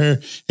up to her,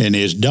 and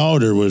his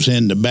daughter was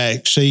in the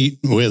back seat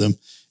with him,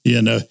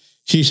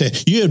 she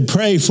said, you'd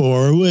pray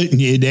for her,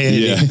 wouldn't you, Daddy?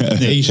 Yeah.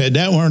 He said,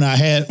 that weren't I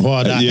had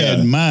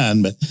in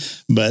mind,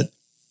 but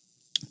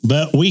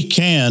we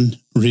can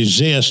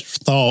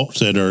resist thoughts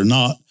that are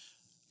not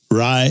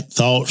right,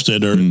 thoughts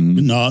that are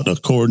not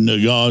according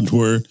to God's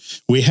word.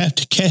 We have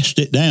to cast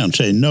it down,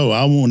 say, no,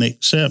 I won't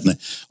accept that.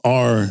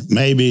 Or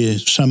maybe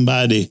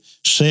somebody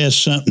says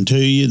something to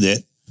you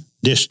that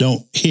just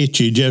don't hit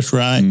you just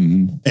right,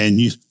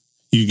 and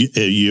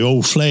your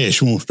old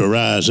flesh wants to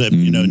rise up,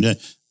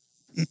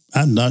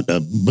 I'm not to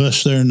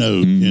bust their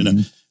nose,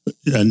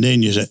 and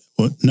then you say,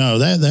 well, no,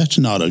 that's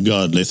not a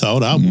godly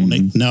thought. I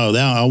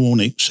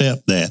won't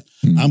accept that.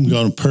 I'm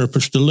going to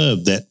purpose to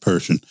love that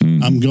person.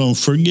 I'm going to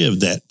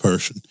forgive that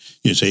person.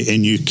 You see,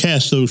 and you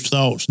cast those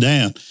thoughts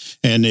down,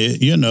 and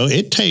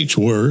it takes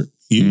work.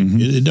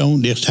 It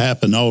don't just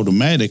happen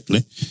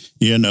automatically.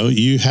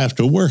 You have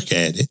to work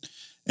at it.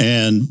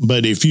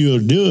 But if you'll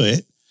do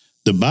it,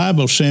 the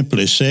Bible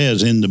simply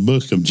says in the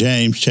book of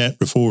James,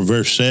 chapter 4,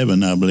 verse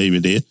 7, I believe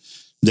it is,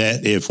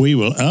 that if we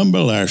will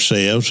humble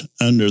ourselves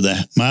under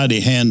the mighty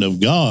hand of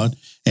God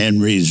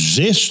and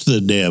resist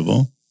the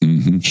devil,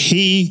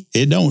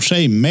 it don't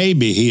say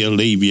maybe he'll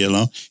leave you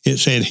alone. It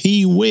said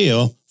he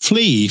will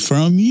flee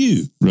from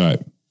you.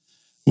 Right.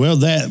 Well,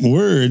 that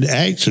word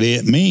actually,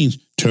 it means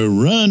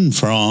to run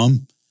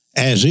from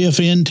as if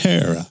in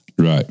terror.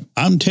 Right.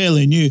 I'm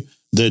telling you,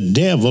 the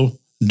devil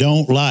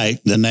don't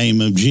like the name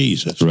of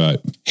Jesus. Right.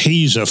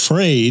 He's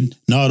afraid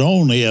not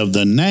only of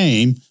the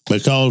name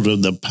because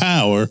of the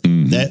power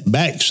that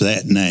backs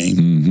that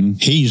name.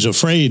 He's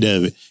afraid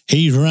of it.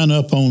 He's run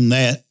up on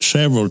that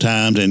several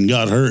times and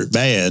got hurt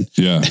bad.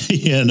 Yeah.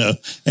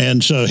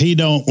 And so he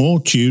don't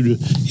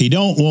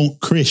want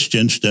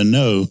Christians to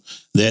know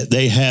that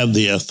they have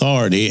the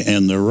authority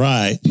and the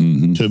right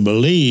to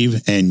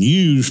believe and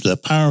use the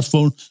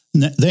powerful.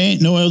 There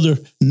ain't no other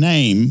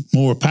name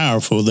more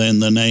powerful than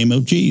the name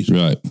of Jesus.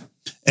 Right.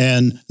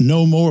 And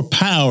no more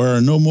power,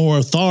 no more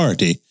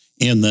authority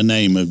in the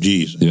name of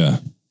Jesus. Yeah.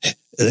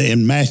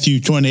 In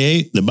Matthew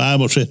 28, the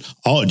Bible said,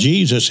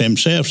 Jesus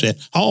himself said,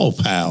 all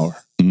power,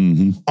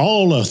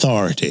 all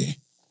authority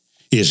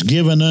is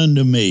given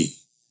unto me.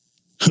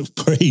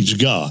 Praise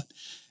God.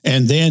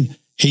 And then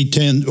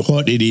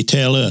what did he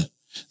tell us?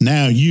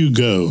 Now you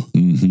go.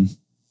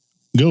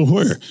 Go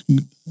where?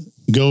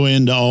 Go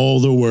into all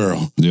the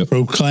world,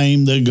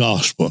 proclaim the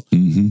gospel,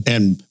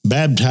 and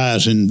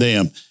baptizing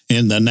them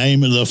in the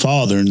name of the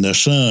Father and the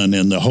Son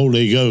and the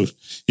Holy Ghost.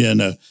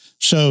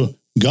 So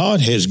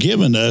God has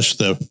given us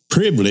the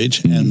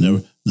privilege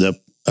and the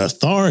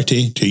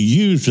authority to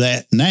use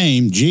that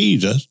name,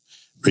 Jesus,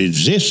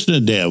 resist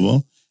the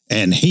devil,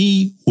 and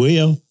he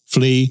will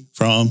flee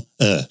from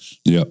us.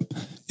 Yep.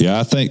 Yeah,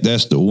 I think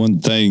that's the one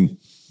thing.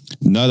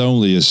 Not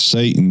only is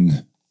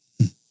Satan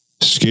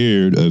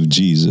scared of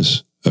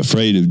Jesus,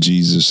 afraid of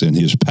Jesus and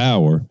his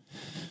power,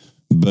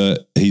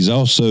 but he's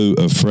also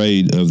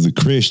afraid of the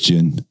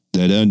Christian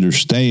that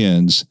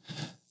understands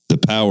the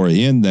power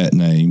in that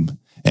name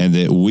and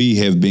that we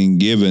have been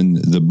given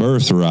the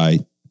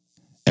birthright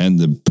and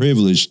the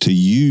privilege to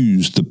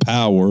use the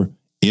power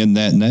in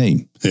that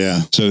name.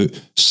 Yeah. So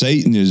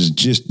Satan is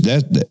just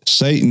that.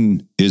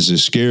 Satan is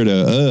as scared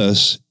of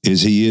us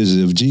as he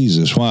is of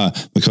Jesus. Why?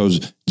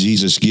 Because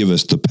Jesus give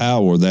us the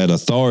power, that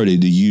authority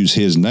to use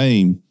his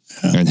name,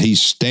 and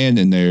he's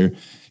standing there.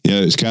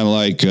 It's kind of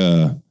like,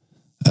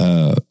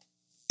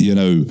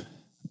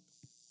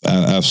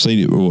 I've seen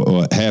it.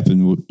 What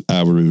happened?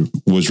 I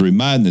was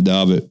reminded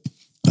of it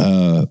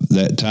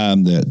that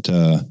time that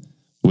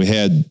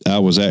I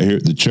was out here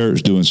at the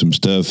church doing some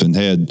stuff and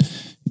had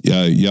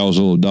y'all's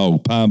little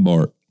dog Pine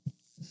Bark,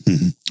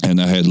 and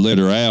I had let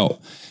her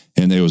out,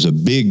 and there was a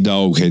big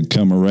dog had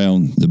come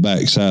around the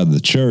backside of the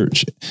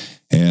church,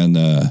 and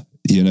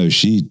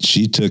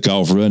she took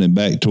off running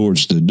back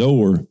towards the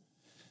door.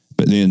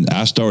 But then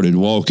I started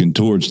walking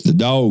towards the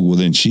dog. Well,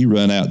 then she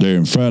run out there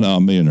in front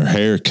of me and her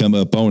hair come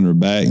up on her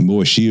back. And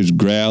boy, she was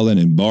growling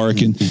and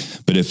barking.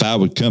 But if I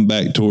would come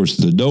back towards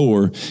the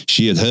door,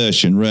 she'd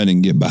hush and run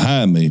and get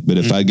behind me. But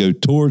if I go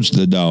towards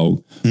the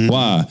dog,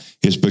 why?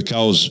 It's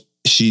because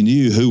she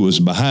knew who was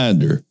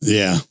behind her.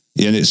 Yeah.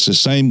 And it's the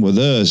same with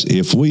us.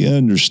 If we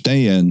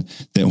understand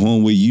that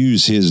when we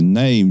use his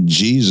name,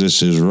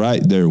 Jesus is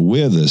right there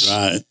with us.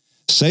 Right.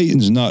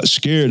 Satan's not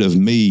scared of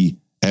me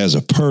as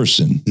a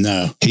person.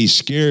 No. He's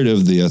scared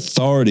of the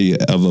authority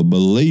of a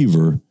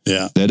believer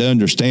that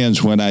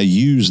understands when I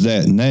use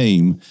that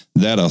name,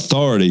 that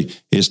authority,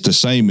 it's the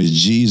same as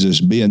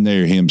Jesus being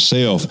there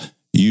himself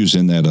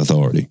using that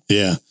authority.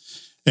 Yeah.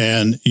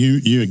 And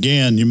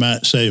you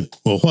might say,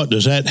 well, what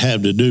does that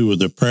have to do with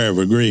the prayer of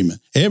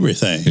agreement?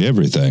 Everything.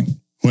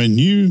 Everything. When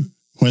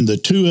the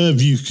two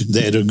of you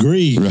that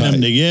agree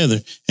come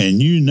together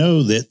and you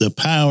know that the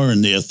power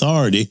and the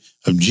authority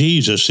of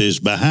Jesus is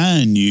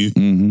behind you,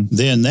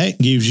 then that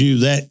gives you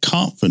that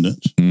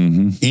confidence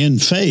in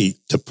faith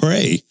to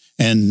pray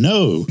and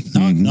know,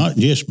 not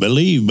just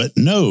believe, but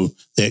know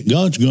that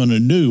God's going to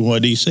do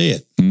what he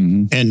said.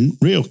 And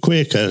real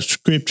quick, a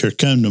scripture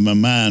come to my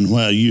mind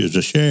while you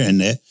was sharing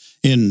that.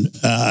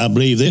 I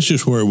believe this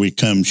is where we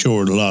come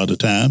short a lot of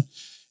time.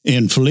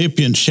 In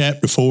Philippians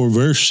chapter 4,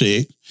 verse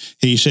 6,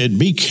 he said,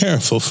 be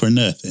careful for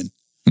nothing.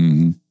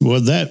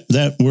 Well,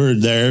 that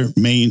word there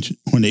means,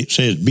 when it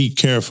says be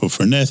careful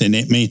for nothing,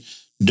 it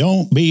means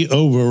don't be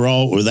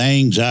overwrought with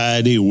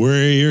anxiety,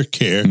 worry, or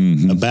care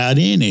about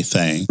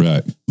anything.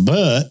 Right.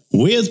 But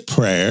with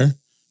prayer,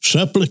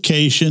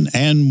 supplication,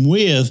 and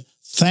with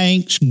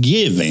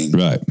thanksgiving,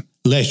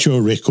 let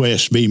your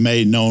requests be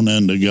made known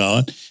unto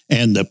God,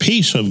 and the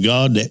peace of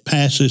God that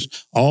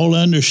passes all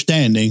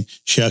understanding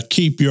shall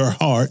keep your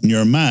heart and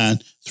your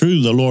mind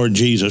through the Lord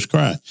Jesus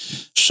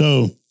Christ.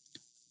 So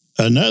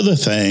another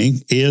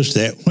thing is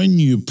that when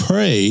you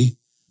pray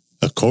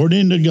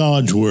according to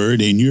God's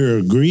word and you're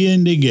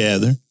agreeing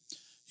together,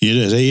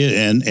 You see,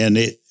 and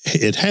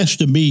it has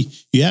to be.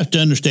 You have to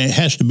understand. It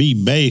has to be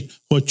based.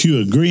 What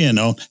you agreeing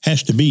on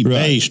has to be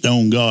based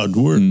on God's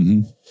word.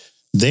 Mm-hmm.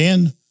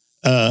 Then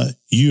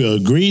you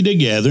agree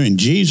together, and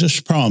Jesus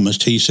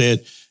promised. He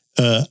said,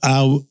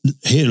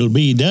 "It'll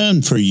be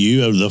done for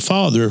you of the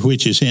Father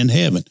which is in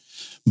heaven."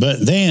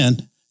 But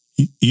then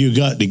you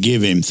got to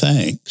give Him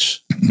thanks,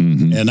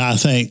 and I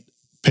think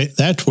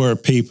that's where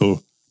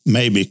people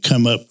maybe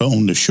come up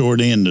on the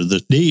short end of the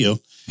deal.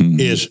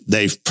 Is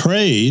they've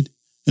prayed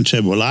and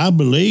said, "Well, I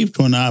believed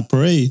when I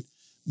prayed,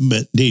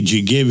 but did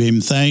you give Him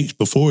thanks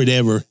before you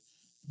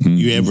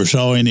ever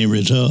saw any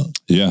result?"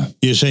 Yeah.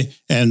 You see,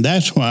 and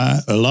that's why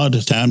a lot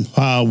of times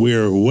while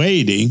we're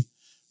waiting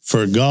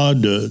for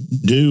God to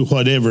do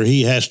whatever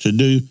He has to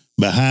do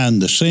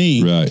behind the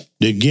scene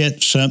to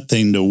get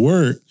something to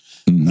work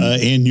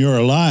in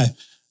your life,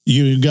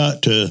 you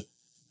got to,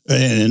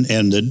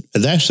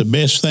 that's the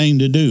best thing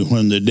to do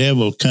when the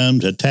devil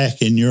comes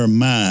attacking your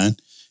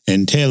mind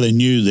and telling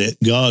you that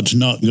God's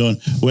not going,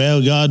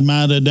 well, God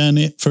might have done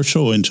it for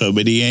so-and-so,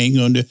 but He ain't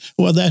going to.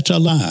 Well, that's a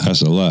lie.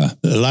 That's a lie.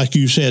 Like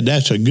you said,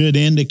 that's a good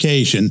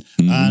indication.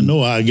 I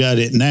know I got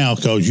it now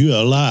because you're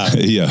a liar.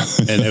 Yeah.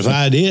 And if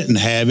I didn't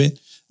have it,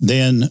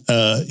 then,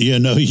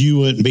 you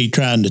wouldn't be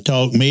trying to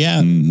talk me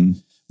out.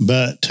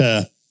 But,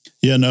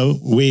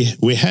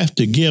 we have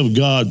to give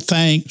God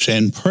thanks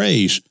and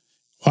praise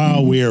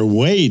while we are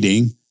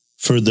waiting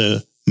for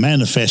the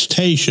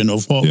manifestation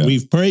of what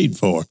we've prayed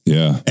for.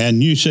 Yeah.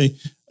 And you see,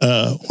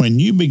 when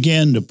you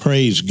begin to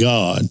praise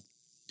God,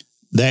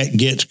 that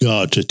gets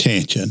God's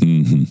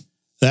attention.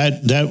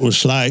 That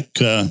was like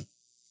the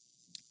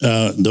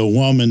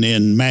woman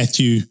in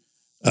Matthew,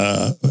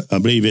 I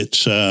believe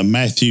it's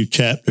Matthew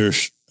chapter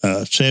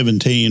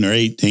 17 or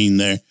 18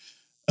 there.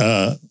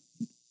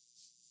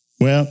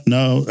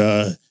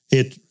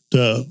 It's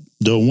the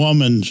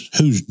woman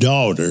whose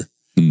daughter,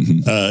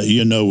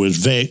 was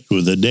vexed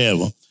with the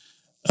devil.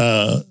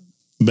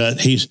 But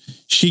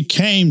she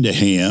came to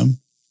him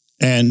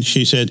and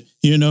she said,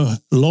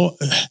 Lord,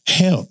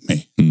 help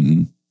me.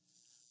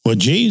 Well,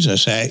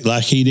 Jesus acted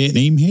like He didn't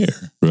even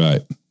hear.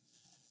 Right.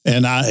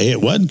 And it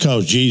wasn't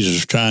because Jesus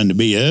was trying to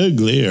be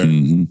ugly or,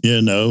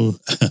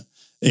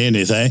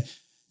 anything.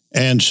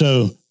 And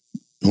so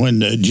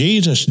when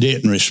Jesus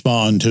didn't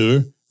respond to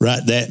her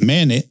right that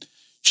minute,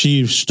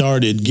 she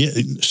started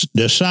getting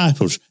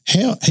disciples,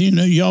 help,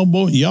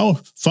 y'all,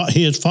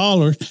 His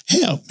followers,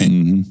 help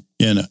me,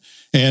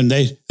 And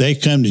they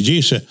come to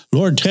Jesus, said,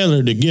 Lord, tell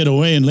her to get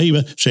away and leave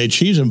us. Said,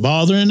 she's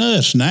bothering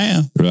us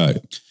now. Right.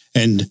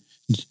 And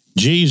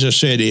Jesus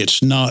said,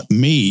 it's not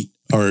meat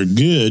or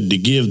good to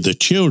give the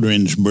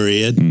children's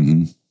bread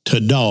to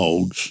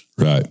dogs.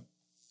 Right.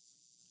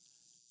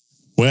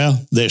 Well,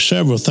 there's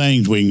several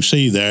things we can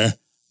see there.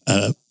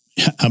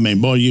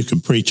 You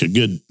could preach a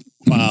good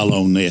while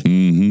on this,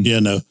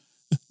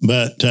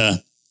 But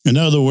in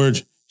other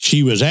words,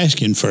 she was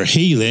asking for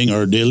healing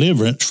or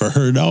deliverance for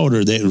her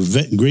daughter that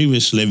was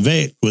grievously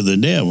vexed with the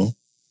devil.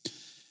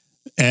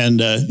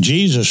 And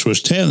Jesus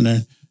was telling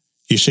her,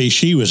 you see,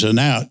 she was an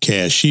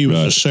outcast. She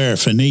was a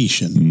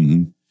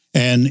Syrophoenician.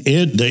 And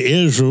the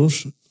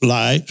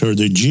Israelites or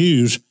the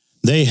Jews,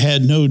 they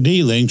had no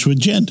dealings with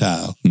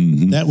Gentiles.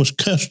 That was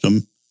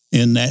custom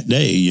in that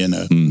day,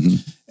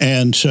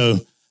 And so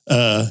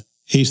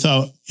he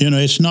thought,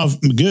 it's not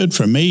good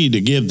for me to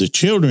give the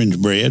children's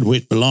bread,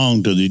 which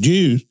belonged to the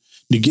Jews,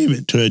 to give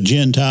it to a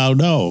Gentile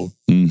dog.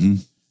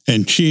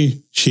 And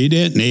she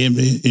didn't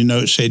even,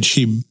 it said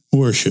she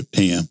worshiped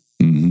him.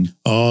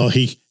 Oh,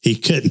 he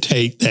couldn't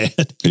take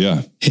that.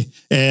 Yeah.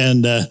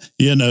 And,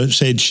 it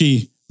said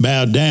she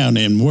bowed down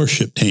and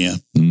worshiped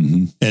him.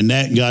 And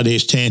that got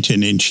his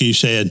attention. And she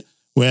said,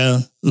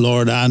 well,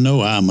 Lord, I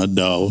know I'm a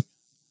dog.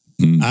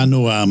 I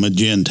know I'm a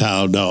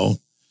Gentile dog.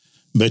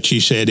 But she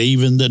said,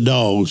 even the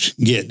dogs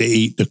get to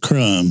eat the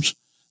crumbs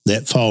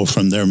that fall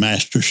from their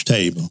master's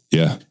table.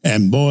 Yeah.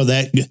 And boy,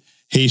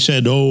 he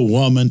said, oh,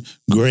 woman,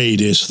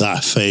 great is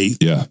thy faith.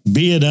 Yeah.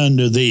 Be it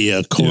unto thee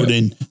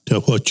according to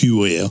what you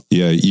will.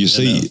 Yeah. You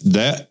see,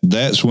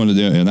 that's one of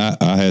them. And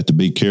I have to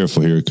be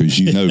careful here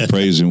because,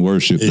 praise and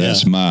worship,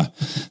 that's my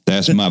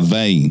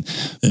vein.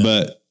 Yeah.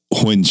 But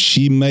when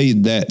she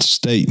made that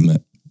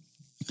statement,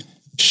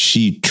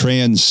 she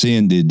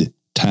transcended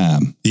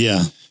time.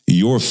 Yeah.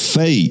 Your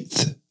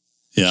faith,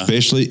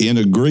 especially in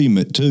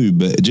agreement too,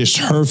 but just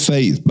her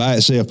faith by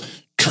itself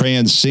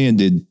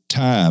transcended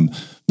time,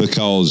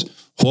 because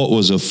what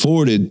was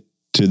afforded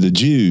to the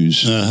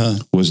Jews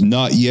was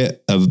not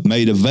yet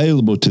made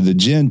available to the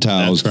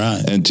Gentiles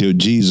until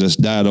Jesus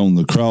died on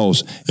the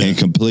cross and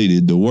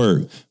completed the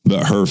work.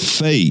 But her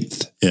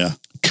faith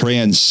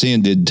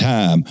transcended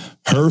time.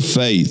 Her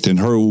faith and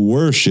her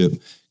worship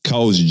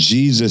caused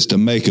Jesus to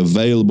make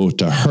available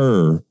to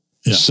her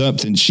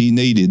something she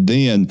needed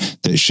then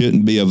that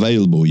shouldn't be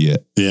available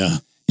yet. Yeah.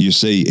 You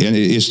see, and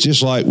it's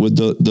just like with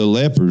the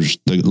lepers,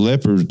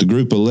 the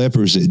group of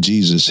lepers that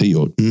Jesus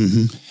healed.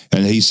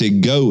 And he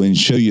said, go and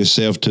show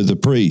yourself to the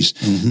priest.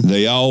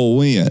 They all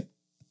went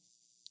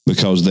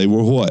because they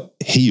were what?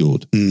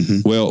 Healed.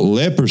 Well,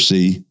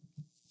 leprosy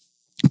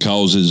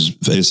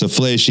it's a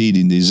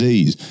flesh-eating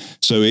disease.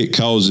 So it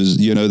causes,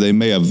 they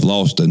may have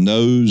lost a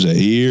nose, a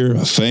ear,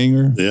 a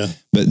finger,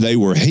 but they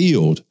were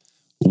healed.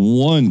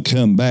 One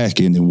come back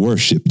and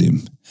worshiped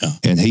him. Yeah.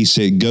 And he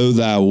said, go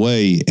thy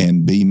way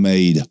and be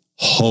made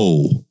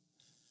whole.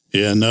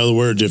 Yeah, in other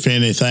words, if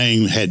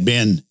anything had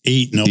been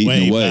eaten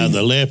away by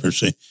the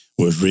leprosy,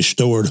 was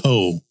restored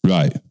whole.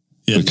 Right,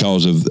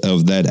 because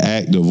of that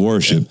act of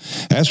worship.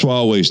 Yeah. That's why I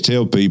always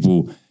tell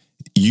people,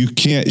 you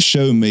can't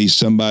show me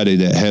somebody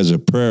that has a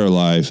prayer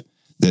life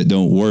that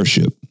don't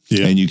worship.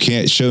 Yeah. And you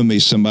can't show me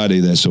somebody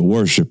that's a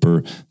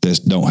worshiper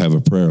that don't have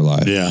a prayer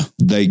life. Yeah.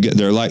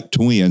 They're like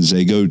twins.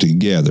 They go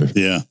together.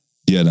 Yeah.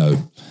 Yeah.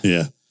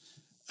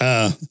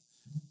 I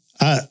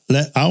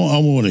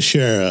want to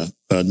share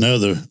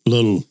another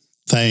little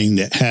thing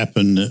that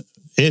happened.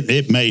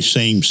 It may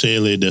seem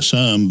silly to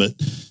some,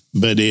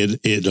 but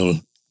it'll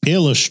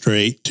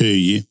illustrate to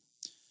you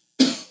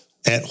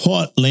at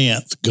what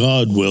length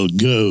God will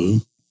go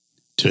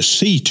to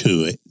see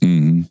to it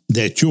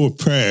that your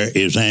prayer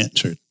is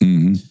answered.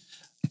 Mm-hmm.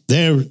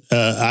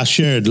 I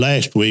shared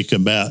last week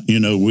about,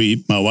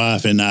 my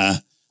wife and I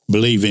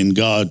believe in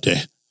God to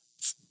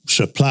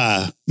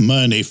supply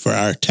money for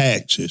our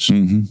taxes.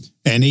 Mm-hmm.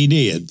 And he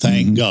did.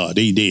 Thank God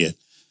he did.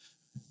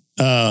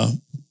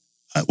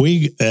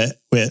 We at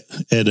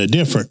a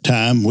different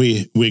time,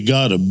 we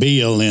got a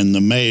bill in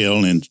the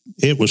mail, and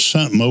it was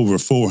something over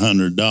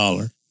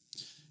 $400.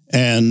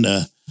 And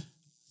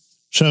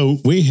so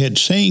we had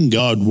seen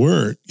God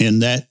work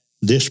in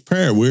this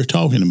prayer we're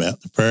talking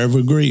about, the prayer of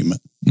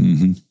agreement.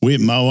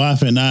 Mm-hmm. My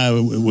wife and I,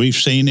 we've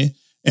seen it.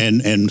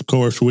 And of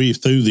course, through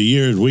the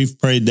years, we've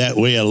prayed that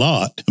way a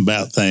lot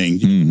about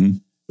things. Mm-hmm.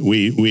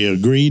 We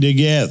agree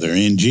together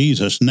in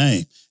Jesus'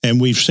 name, and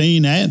we've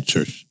seen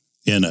answers,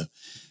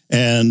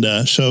 And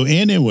so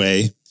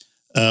anyway,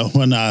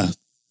 when I,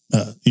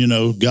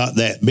 got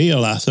that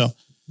bill, I thought,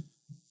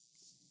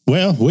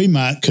 well, we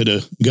could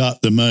have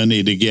got the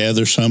money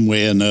together some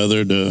way or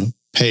another to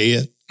pay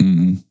it.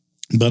 Mm-hmm.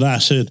 But I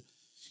said,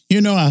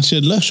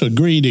 let's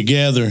agree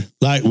together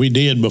like we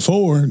did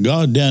before.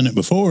 God done it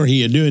before,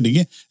 he'll do it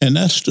again. And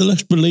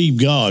let's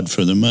believe God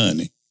for the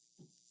money.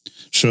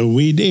 So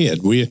we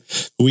did.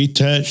 We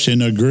touched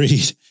and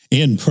agreed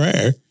in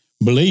prayer,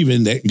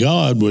 believing that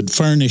God would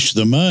furnish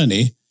the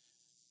money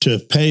to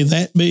pay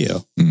that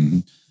bill. Mm-hmm.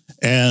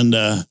 And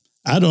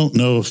I don't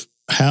know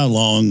how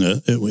long,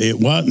 it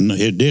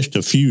wasn't just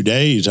a few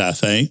days, I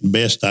think,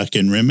 best I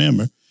can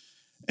remember.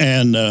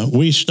 And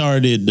we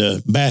started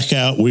back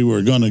out. We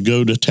were going to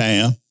go to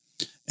town,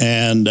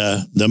 and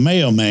the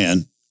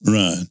mailman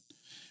run.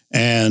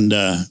 And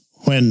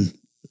when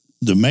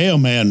the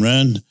mailman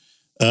run,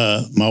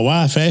 my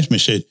wife asked me,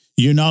 said,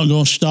 "You're not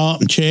going to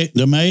stop and check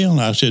the mail?"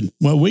 I said,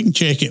 "Well, we can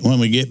check it when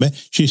we get back."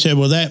 She said,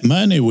 "Well, that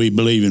money we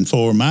believe in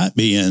for might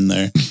be in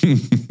there."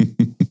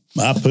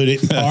 I put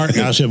it in park,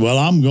 and I said, "Well,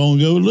 I'm going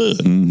to go look."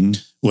 Mm-hmm.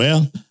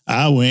 Well,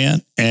 I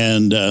went,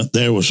 and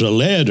there was a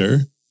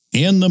letter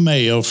in the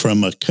mail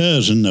from a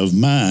cousin of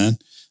mine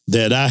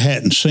that I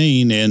hadn't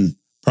seen in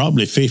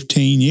probably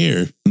 15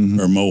 years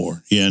or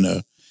more,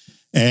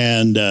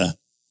 And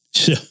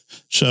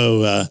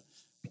so I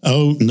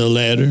opened the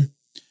letter,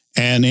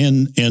 and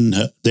in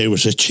there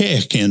was a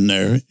check in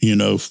there,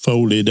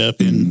 folded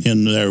up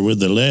in there with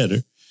the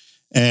letter.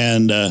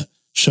 And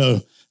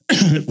so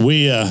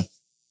we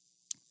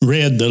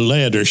read the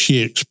letter. She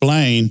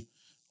explained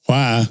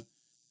why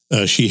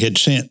she had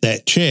sent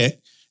that check.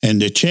 And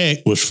the check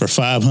was for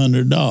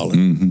 $500.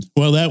 Mm-hmm.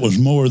 Well, that was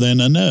more than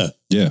enough.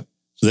 Yeah.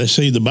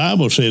 See, the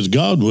Bible says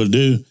God will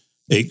do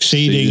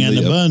exceeding and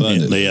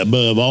abundantly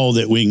above all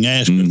that we can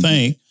ask or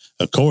think,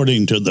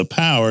 according to the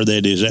power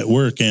that is at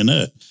work in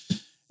us.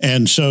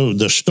 And so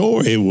the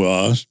story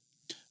was,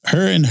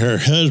 her and her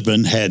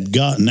husband had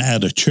gotten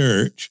out of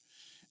church,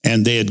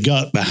 and they had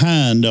got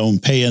behind on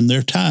paying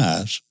their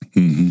tithes.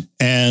 Mm-hmm.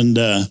 And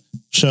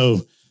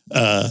so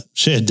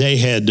said they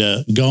had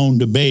gone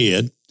to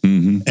bed.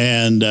 Mm-hmm.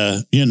 And,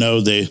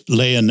 they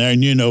laying there,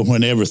 and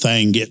when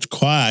everything gets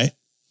quiet,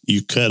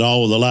 you cut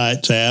all the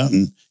lights out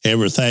and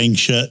everything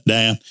shut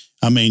down.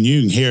 I mean,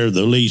 you can hear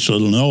the least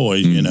little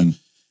noise,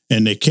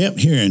 and they kept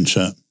hearing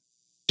something.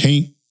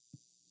 Tink,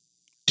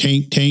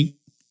 tink, tink,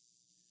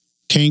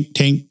 tink,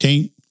 tink,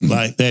 tink,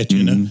 like that,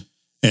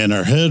 And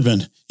her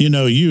husband,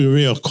 you were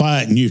real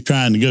quiet and you were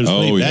trying to go to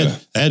sleep. Oh, yeah.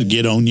 That'd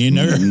get on your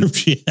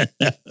nerves.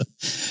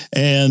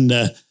 And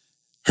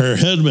her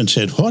husband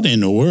said, "What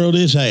in the world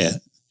is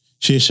that?"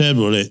 She said,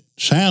 "Well, it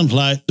sounds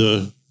like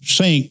the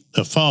sink,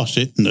 the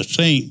faucet in the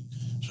sink,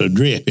 so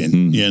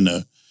dripping,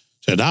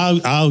 Said,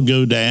 I'll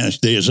go down.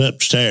 There's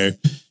upstairs.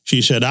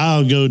 She said,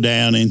 "I'll go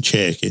down and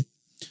check it."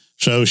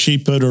 So she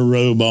put her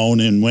robe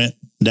on and went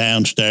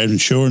downstairs, and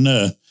sure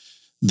enough,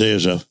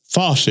 there's a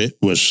faucet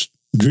was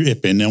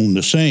dripping on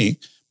the sink,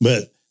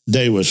 but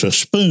there was a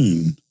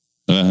spoon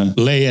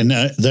laying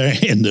there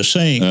in the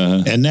sink,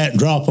 and that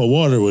drop of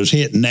water was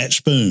hitting that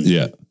spoon.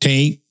 Yeah.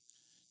 Tink,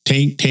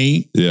 tink,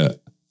 tink. Yeah.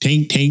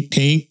 Tink, tink,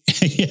 tink.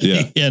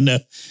 Yeah.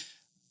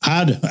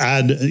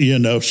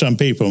 I'd some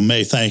people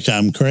may think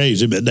I'm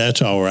crazy, but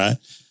that's all right.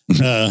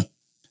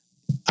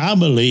 I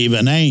believe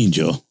an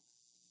angel,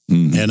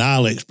 and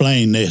I'll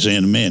explain this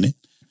in a minute.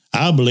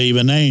 I believe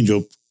an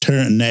angel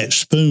turned that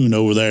spoon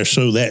over there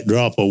so that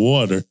drop of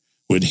water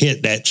would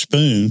hit that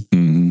spoon,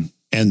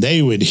 and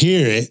they would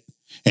hear it,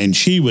 and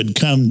she would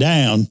come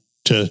down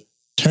to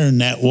turn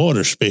that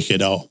water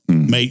spigot off,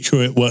 make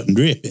sure it wasn't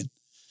dripping.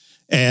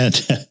 And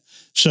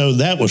so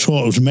that was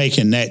what was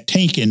making that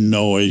tinking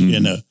noise, you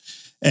know.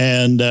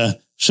 And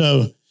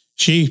so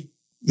she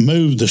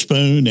moved the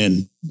spoon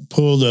and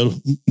pulled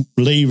the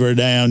lever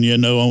down, you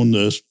know, on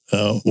the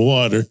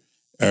water,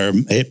 or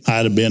it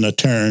might have been a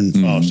turn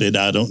faucet,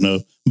 I don't know.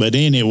 But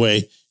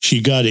anyway,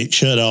 she got it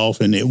shut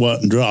off and it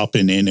wasn't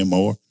dropping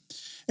anymore.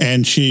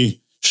 And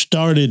she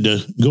started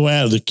to go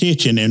out of the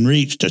kitchen and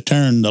reach to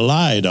turn the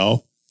light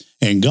off.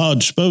 And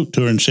God spoke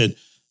to her and said,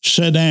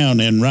 sit down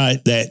and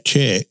write that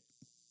check,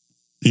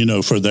 you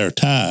know, for their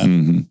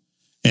time.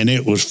 And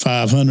it was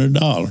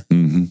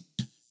 $500.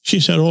 She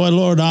said, "Oh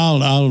Lord,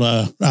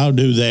 I'll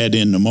do that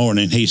in the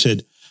morning." He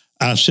said,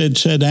 "I said,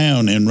 sit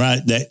down and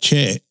write that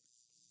check."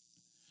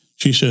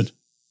 She said,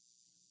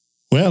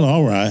 "Well,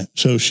 all right."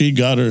 So she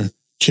got her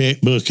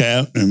checkbook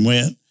out and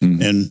went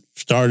and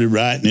started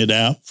writing it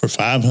out for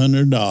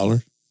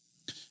 $500.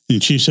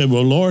 And she said,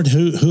 "Well, Lord,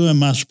 who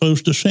am I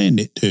supposed to send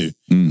it to?"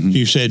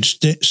 She said,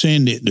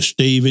 "Send it to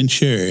Steve and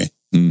Sherry."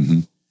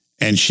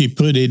 And she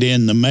put it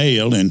in the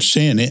mail and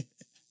sent it.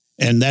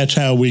 And that's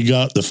how we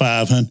got the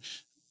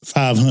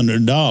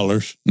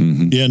 $500,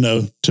 you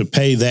know, to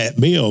pay that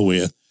bill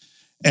with.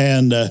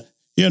 And,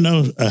 you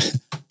know,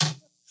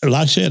 like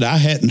I said, I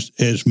hadn't,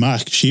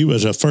 she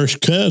was a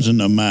first cousin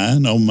of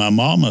mine on my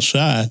mama's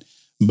side,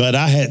 but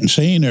I hadn't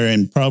seen her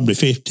in probably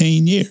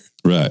 15 years.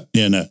 Right.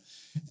 You know,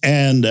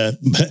 and,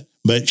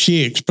 but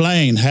she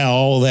explained how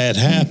all that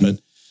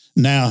happened.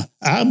 Now,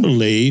 I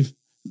believe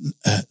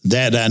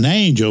that an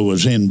angel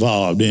was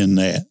involved in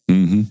that.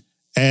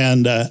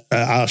 And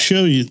I'll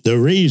show you the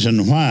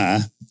reason why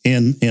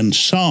in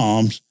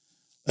Psalms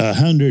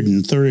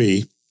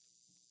 103.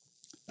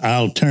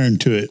 I'll turn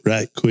to it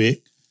right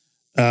quick.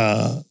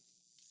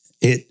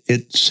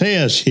 It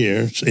says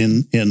here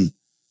in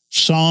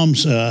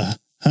Psalms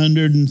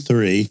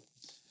 103.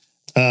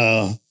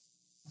 Let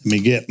me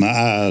get my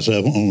eyes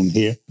up on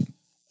here.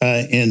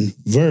 In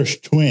verse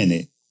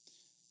 20,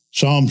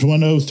 Psalms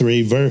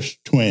 103, verse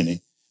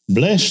 20.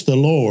 Bless the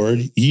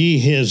Lord, ye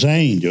his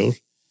angels,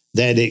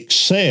 that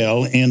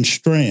excel in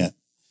strength,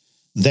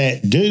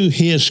 that do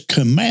his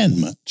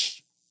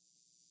commandments,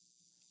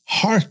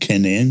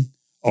 hearkening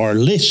or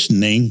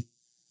listening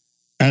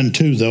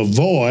unto the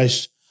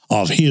voice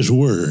of his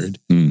word.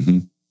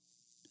 You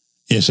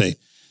see,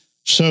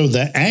 so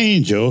the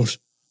angels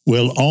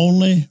will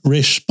only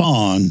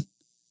respond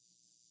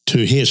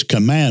to his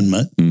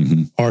commandment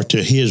or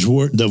to his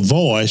word, the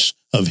voice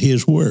of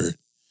his word.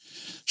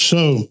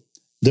 So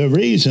the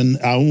reason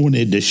I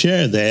wanted to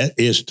share that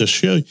is to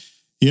show,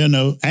 you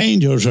know,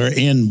 angels are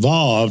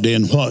involved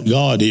in what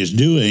God is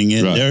doing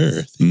in the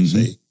earth, you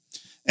see.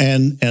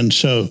 And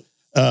so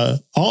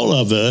all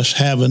of us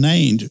have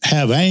angels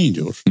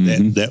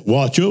that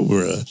watch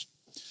over us.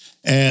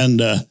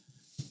 And,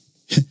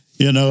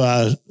 you know,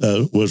 I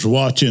was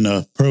watching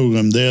a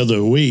program the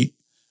other week,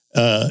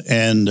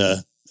 and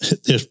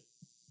this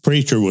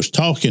preacher was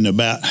talking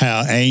about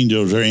how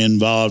angels are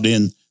involved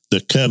in the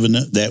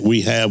covenant that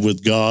we have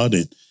with God,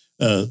 and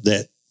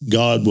that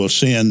God will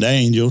send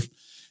angels.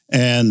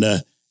 And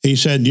he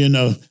said, you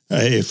know,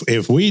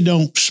 if we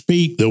don't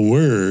speak the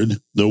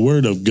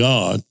word of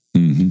God,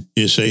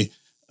 you see,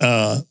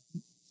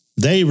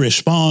 they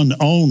respond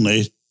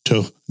only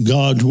to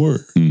God's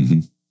word.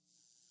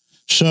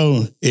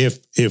 So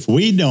if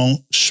we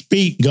don't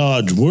speak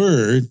God's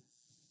word,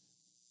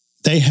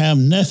 they have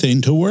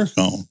nothing to work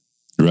on.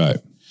 Right.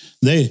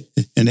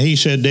 And he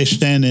said they're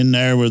standing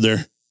there with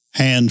their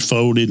hands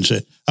folded and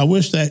said, I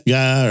wish that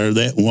guy or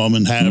that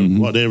woman had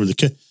whatever the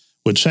case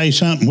would say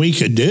something we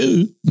could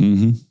do.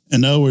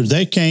 In other words,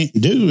 they can't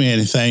do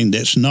anything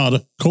that's not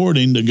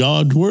according to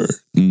God's word.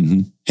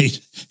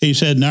 He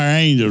said, and our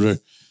angels are,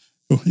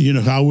 you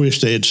know, I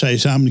wish they'd say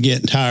something. I'm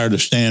getting tired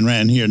of standing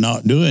around here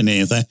not doing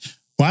anything.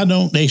 Why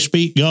don't they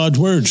speak God's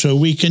word so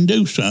we can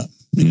do something?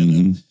 You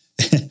know?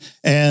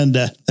 And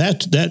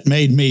that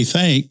made me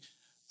think,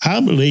 I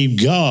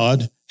believe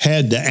God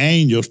had the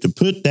angels to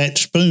put that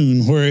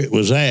spoon where it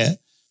was at.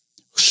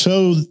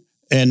 So,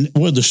 and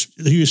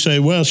you say,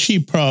 well, she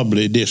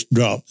probably just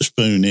dropped the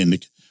spoon in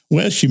the,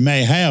 well, she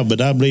may have, but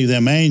I believe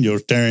them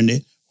angels turned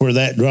it where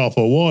that drop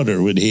of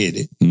water would hit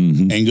it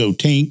and go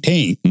tink,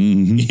 tink,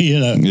 you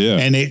know,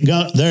 and it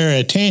got their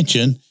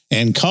attention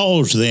and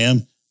caused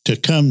them to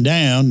come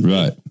down,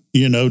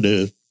 you know,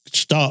 to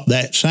stop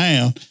that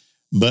sound.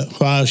 But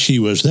while she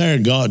was there,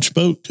 God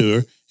spoke to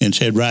her and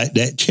said, write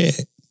that check.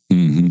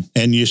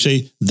 And you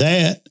see,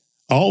 that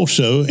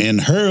also in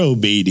her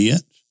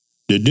obedience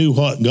to do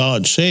what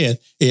God said,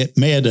 it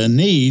met a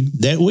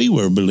need that we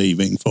were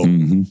believing for.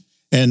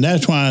 And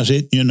that's why I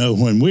said, you know,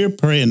 when we're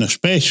praying,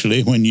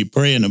 especially when you're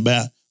praying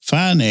about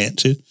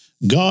finances,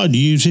 God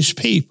uses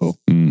people.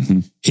 Mm-hmm.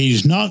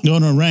 He's not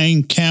going to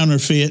rain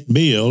counterfeit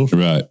bills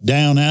Right.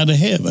 down out of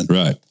heaven.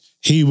 Right.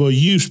 He will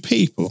use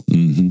people.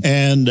 Mm-hmm.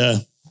 And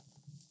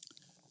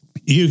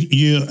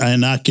you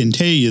and I can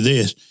tell you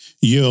this,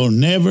 you'll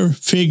never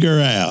figure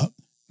out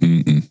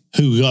Mm-mm.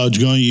 who God's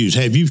going to use.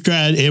 Have you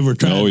ever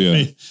tried? Oh,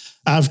 yeah.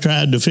 I've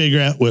tried to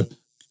figure out, well,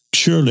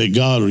 surely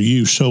God will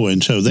use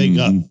so-and-so. They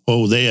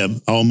they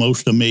have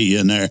almost $1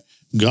 million there.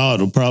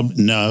 God will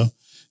probably, no.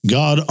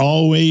 God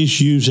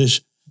always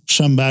uses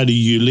somebody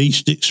you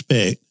least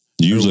expect.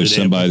 Usually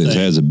somebody that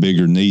has a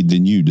bigger need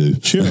than you do.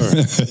 Sure.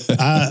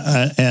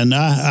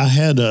 I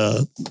had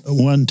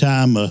one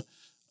time a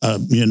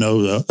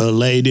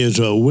lady, is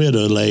a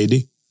widow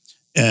lady,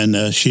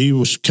 and she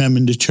was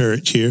coming to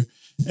church here,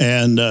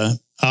 and I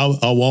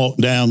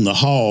walked down the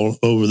hall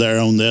over there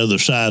on the other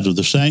side of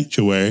the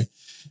sanctuary,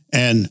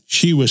 and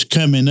she was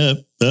coming up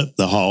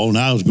the hall, and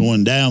I was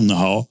going down the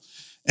hall.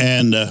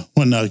 And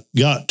when I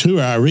got to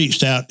her, I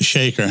reached out to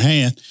shake her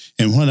hand,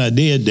 and when I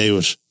did,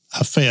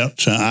 I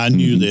felt I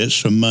knew there's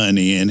some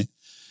money in it,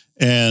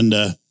 and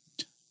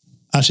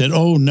I said,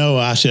 "Oh no!"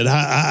 I said,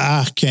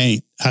 "I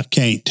can't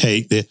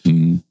take this."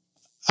 Mm-hmm.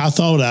 I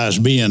thought I was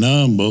being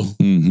humble,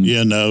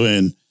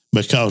 and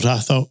because I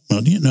thought,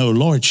 well,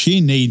 Lord,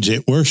 she needs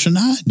it worse than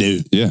I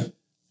do. Yeah.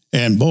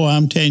 And boy,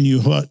 I'm telling you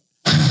what,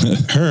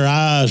 her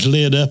eyes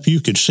lit up. You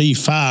could see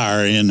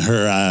fire in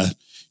her eyes.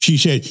 She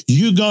said,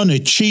 "You going to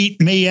cheat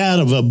me out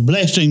of a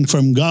blessing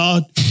from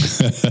God?"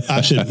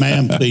 I said,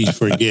 "Ma'am, please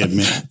forgive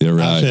me." You're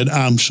right. I said,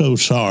 "I'm so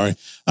sorry."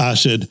 I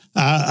said,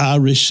 I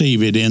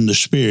receive it in the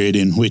spirit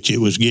in which it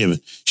was given.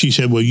 She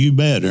said, "Well, you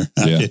better."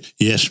 I said,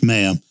 "Yes,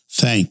 ma'am.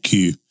 Thank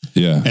you."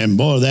 Yeah. And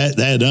boy,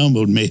 that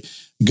humbled me.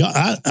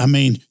 God, I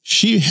mean,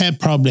 she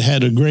probably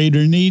had a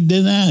greater need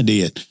than I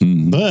did.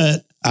 Mm-hmm.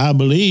 But I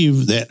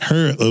believe that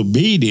her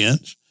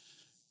obedience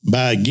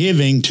by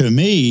giving to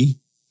me,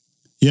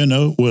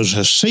 was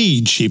a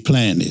seed she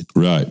planted.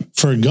 Right.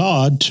 For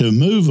God to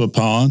move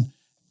upon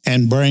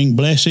and bring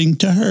blessing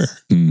to her.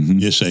 Mm-hmm.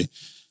 You see.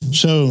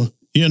 So,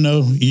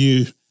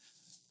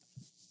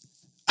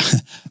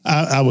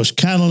 I was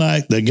kind of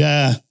like the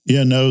guy,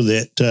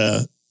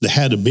 that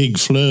had a big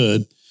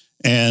flood,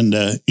 and,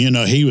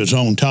 he was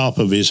on top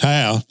of his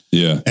house.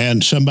 Yeah.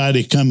 And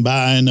somebody come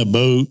by in a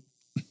boat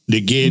to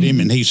get him,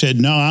 and he said,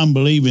 "No, I'm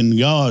believing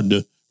God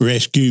to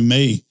rescue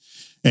me."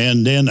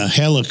 And then a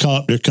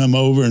helicopter come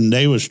over, and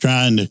they was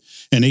trying to,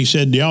 and he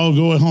said, "Y'all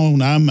go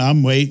home.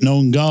 I'm waiting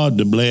on God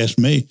to bless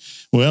me."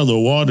 Well, the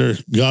water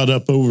got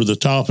up over the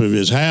top of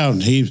his house,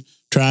 and he's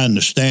trying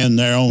to stand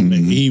there on the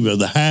eve of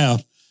the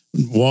house.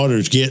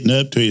 Water's getting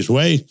up to his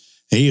waist.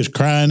 He is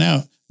crying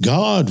out,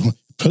 "God,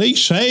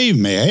 please save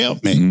me,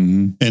 help me."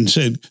 Mm-hmm.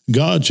 And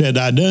God said,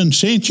 "I done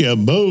sent you a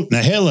boat and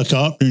a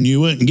helicopter, and you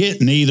wouldn't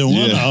get neither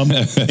one of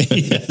them."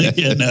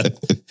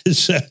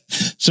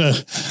 So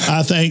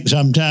I think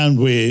sometimes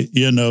we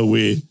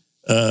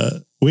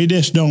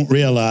just don't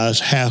realize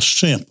how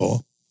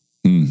simple,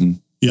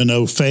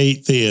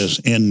 faith is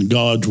in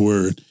God's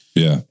word.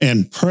 Yeah.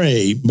 And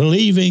pray,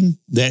 believing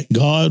that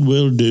God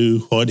will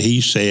do what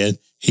he said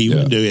he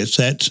would do. It's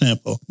that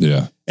simple.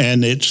 Yeah.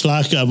 And it's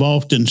like I've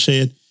often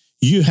said,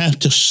 you have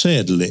to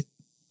settle it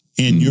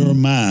in your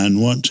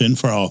mind once and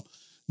for all.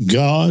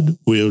 God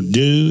will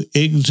do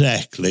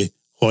exactly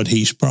what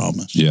he's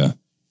promised. Yeah.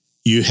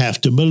 You have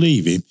to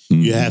believe him.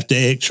 Mm-hmm. You have to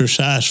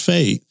exercise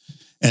faith.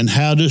 And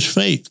how does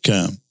faith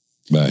come?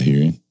 By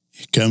hearing.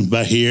 It comes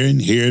by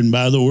hearing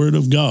by the word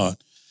of God.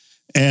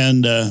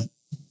 And,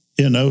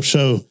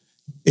 so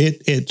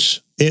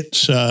it's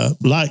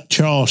like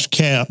Charles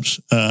Capps.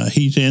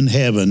 He's in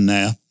heaven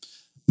now,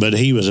 but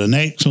he was an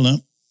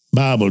excellent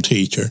Bible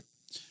teacher.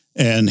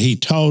 And he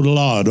taught a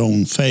lot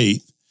on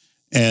faith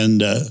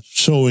and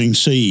sowing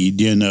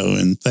seed,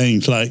 and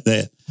things like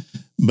that.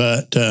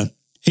 But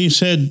he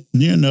said,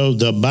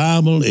 the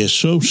Bible is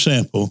so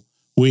simple,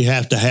 we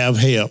have to have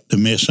help to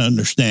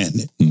misunderstand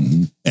it.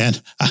 Mm-hmm.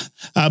 And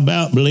I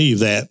about believe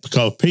that,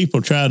 because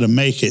people try to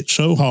make it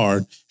so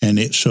hard, and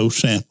it's so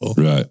simple.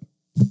 Right.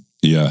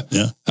 Yeah.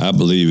 Yeah. I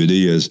believe it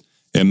is.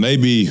 And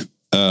maybe,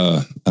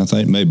 I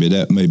think maybe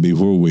that may be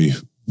where we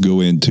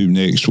go into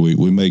next week.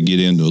 We may get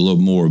into a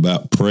little more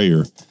about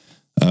prayer.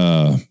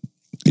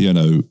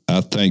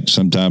 I think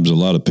sometimes a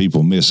lot of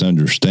people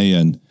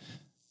misunderstand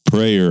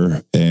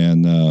prayer,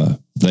 and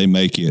they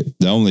make it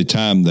the only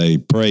time they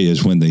pray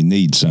is when they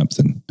need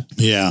something.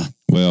 Yeah.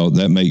 Well,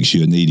 that makes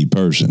you a needy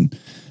person.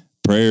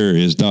 Prayer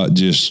is not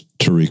just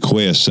to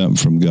request something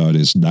from God;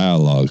 it's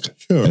dialogue.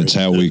 Sure. That's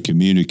how we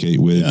communicate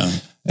with. Yeah.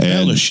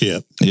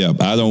 Fellowship. Yeah,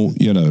 I don't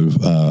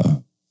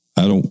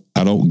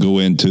go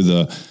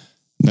into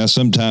now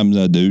sometimes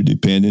I do,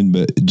 depending,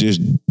 but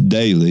just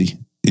daily,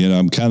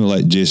 I'm kind of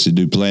like Jesse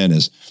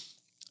Duplantis.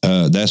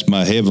 That's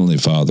my heavenly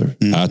Father.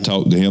 Mm-hmm. I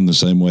talk to him the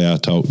same way I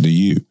talk to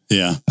you.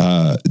 Yeah.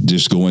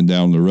 Just going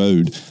down the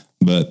road.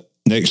 But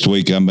next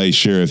week I may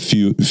share a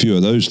few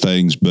of those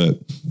things, but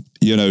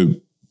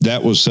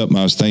that was something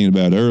I was thinking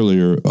about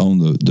earlier on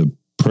the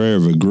prayer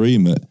of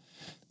agreement.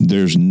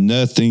 There's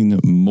nothing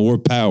more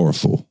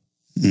powerful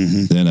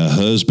than a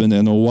husband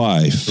and a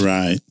wife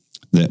Right.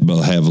 that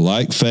have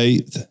like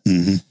faith,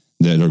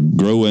 that are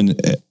growing,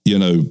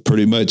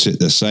 pretty much at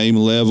the same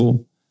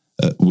level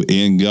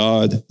in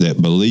God,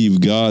 that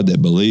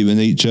believe in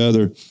each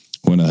other.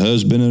 When a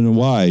husband and a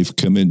wife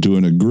come into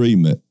an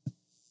agreement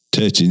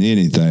touching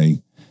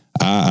anything,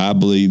 I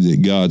believe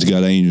that God's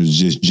got angels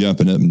just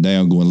jumping up and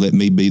down going, let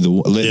me be the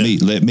one,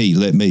 let me.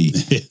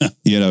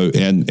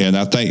 And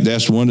I think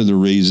that's one of the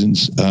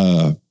reasons,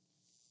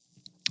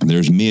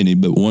 there's many,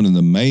 but one of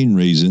the main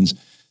reasons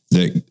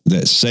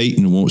that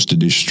Satan wants to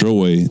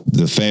destroy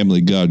the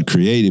family God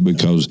created,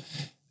 because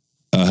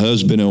a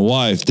husband and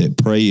wife that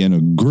pray in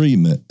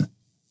agreement,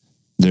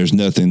 there's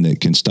nothing that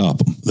can stop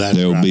them.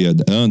 There'll be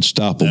an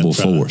unstoppable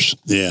force.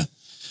 Yeah.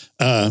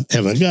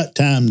 Have I got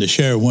time to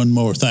share one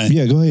more thing?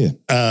 Yeah, go ahead.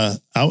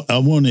 I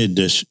wanted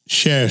to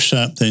share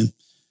something.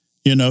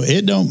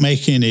 It don't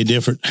make any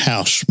difference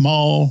how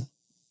small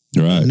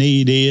a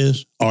need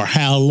is or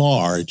how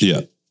large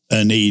a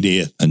need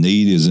is. A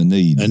need is a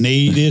need. A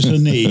need is a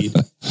need.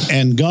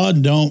 And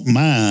God don't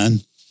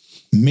mind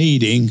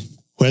meeting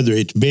whether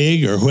it's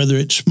big or whether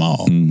it's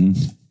small. And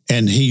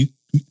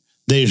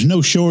there's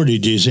no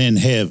shortages in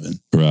heaven.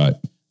 Right.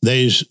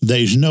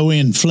 There's no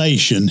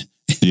inflation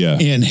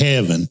in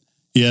heaven,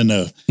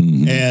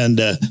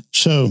 And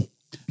so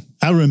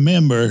I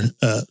remember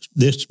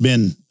this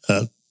been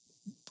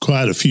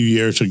quite a few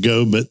years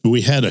ago, but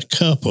we had a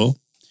couple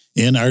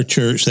in our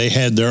church. They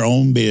had their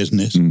own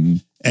business,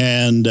 and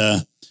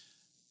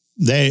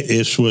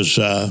it was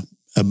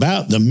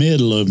about the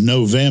middle of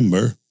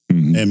November,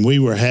 and we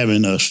were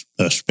having a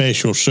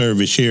special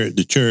service here at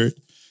the church,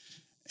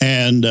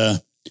 and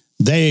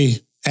they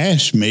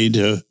asked me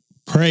to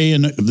pray,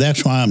 and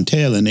that's why I'm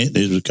telling it,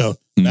 is because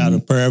about a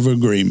prayer of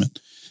agreement.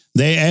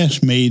 They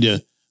asked me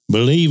to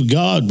believe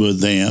God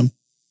with them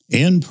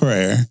in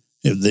prayer.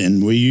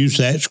 Then we use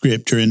that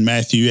scripture in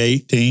Matthew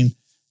 18,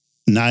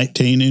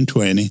 19, and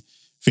 20.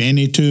 If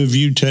any two of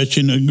you touch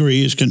and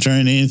agree is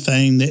concerning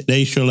anything that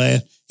they shall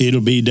ask,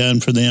 it'll be done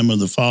for them of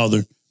the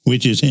Father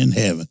which is in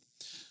heaven.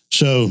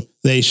 So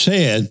they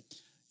said,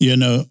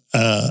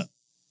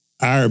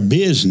 our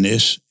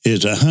business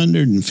is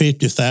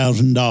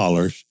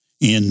 $150,000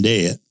 in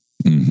debt.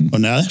 Well,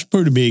 now that's a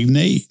pretty big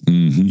need,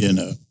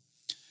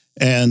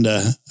 And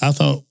I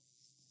thought,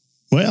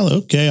 well,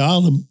 okay,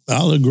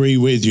 I'll agree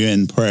with you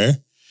in prayer.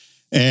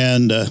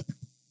 And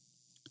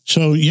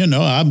so,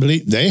 I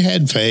believe they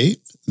had faith.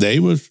 They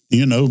was,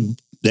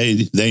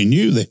 they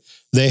knew that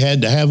they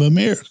had to have a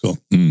miracle.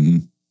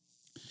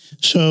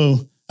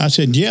 So I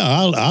said, yeah,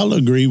 I'll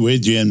agree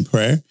with you in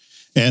prayer.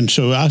 And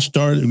so I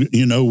started,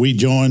 we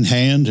joined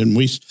hands and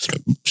we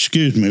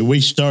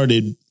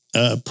started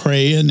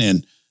praying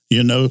and,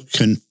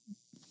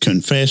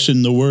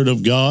 confessing the word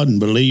of God and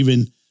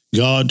believing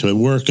God to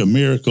work a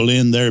miracle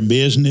in their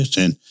business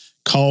and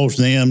cause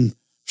them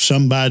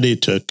somebody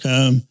to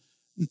come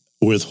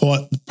with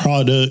what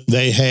product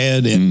they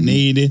had and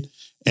needed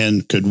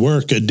and could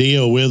work a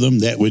deal with them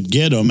that would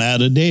get them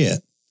out of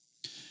debt.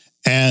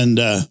 And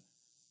I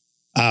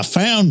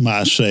found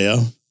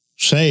myself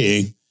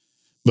saying,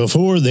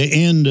 before the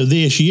end of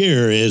this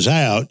year is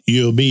out,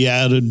 you'll be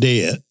out of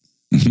debt.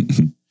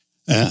 And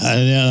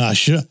then I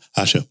said,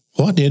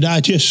 what did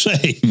I just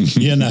say?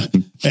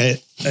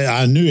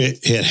 I knew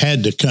it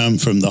had to come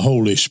from the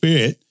Holy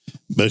Spirit,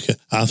 because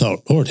I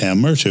thought, Lord have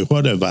mercy,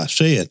 what have I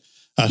said?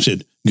 I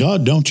said,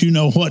 God, don't you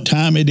know what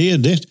time it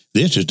is?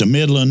 This is the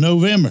middle of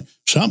November.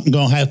 Something's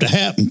going to have to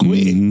happen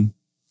quick.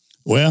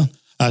 Well,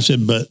 I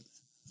said, but,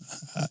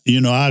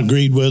 I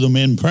agreed with them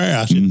in prayer.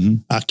 I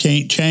said, I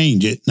can't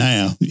change it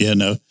now,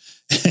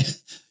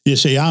 You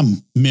see,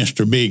 I'm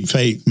Mr. Big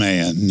Faith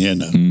Man,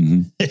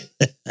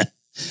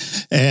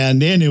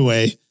 And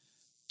anyway,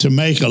 to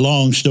make a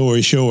long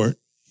story short,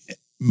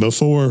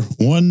 before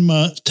 1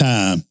 month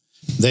time,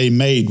 they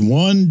made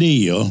one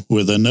deal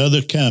with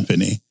another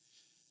company.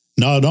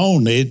 Not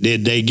only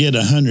did they get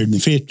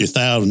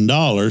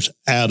 $150,000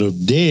 out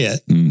of debt,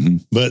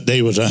 but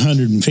they was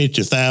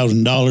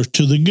 $150,000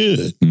 to the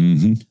good.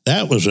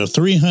 That was a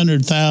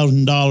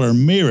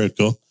 $300,000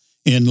 miracle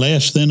in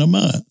less than a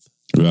month.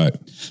 Right.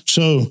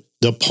 So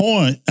the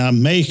point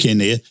I'm making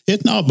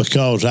it's not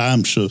because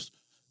I'm so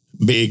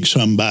big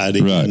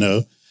somebody,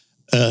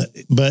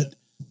 but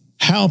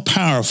how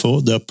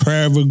powerful the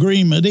prayer of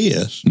agreement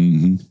is.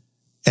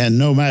 And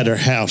no matter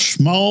how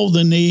small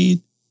the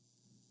need,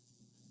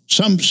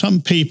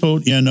 some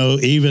people,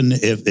 even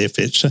if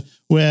it's,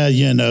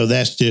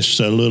 that's just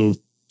a little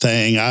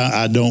thing.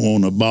 I don't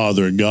want to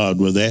bother God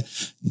with that.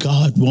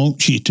 God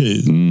wants you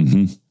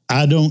to.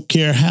 I don't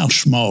care how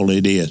small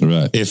it is.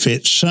 Right. If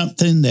it's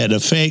something that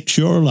affects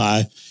your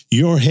life,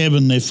 your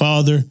Heavenly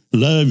Father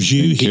loves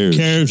you. He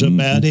cares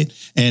about it,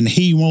 and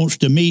He wants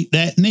to meet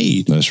that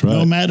need. That's right.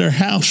 No matter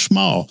how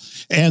small.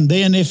 And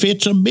then if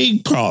it's a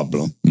big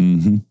problem,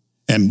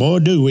 and boy,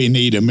 do we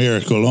need a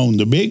miracle on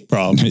the big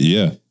problem.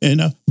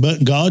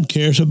 But God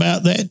cares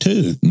about that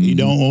too. He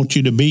don't want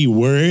you to be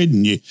worried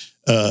and your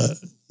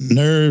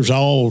nerves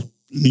all,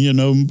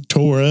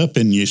 tore up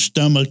and your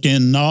stomach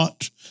in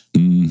knots.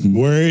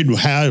 worried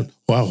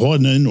what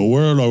in the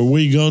world are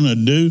we going to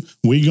do?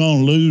 We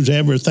going to lose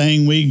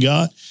everything we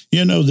got?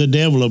 You know, the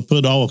devil will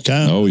put all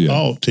kinds of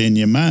thoughts in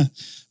your mind.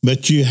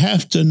 But you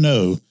have to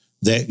know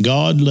that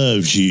God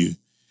loves you.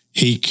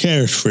 He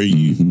cares for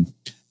you.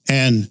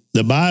 And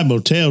the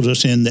Bible tells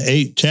us in the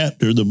 8th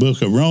chapter of the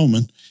book of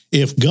Romans,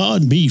 if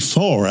God be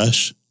for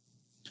us,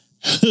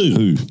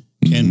 who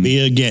can be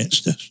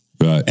against us?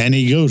 Right. And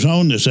he goes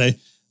on to say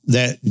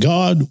that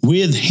God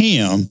with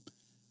him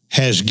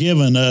has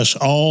given us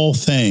all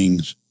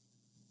things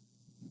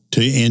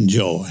to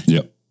enjoy.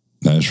 Yep,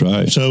 that's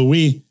right. So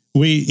we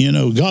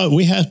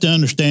have to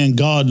understand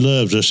God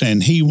loves us,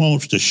 and he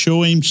wants to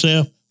show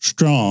himself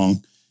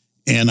strong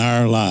in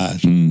our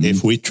lives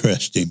if we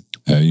trust him.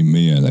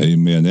 Amen.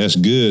 Amen. That's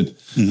good.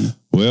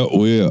 Well,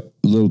 we're a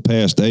little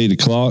past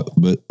 8:00,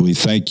 but we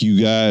thank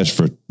you guys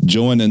for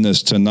joining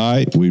us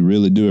tonight. We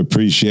really do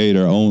appreciate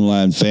our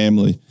online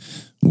family.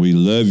 We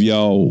love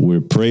y'all.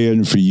 We're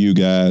praying for you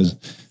guys.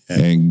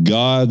 And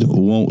God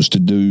wants to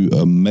do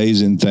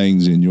amazing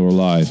things in your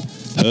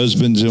life.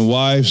 Husbands and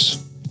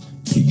wives,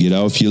 you get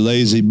off your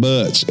lazy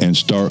butts and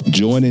start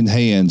joining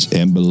hands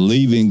and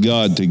believing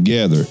God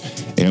together.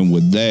 And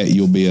with that,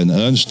 you'll be an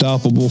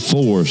unstoppable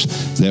force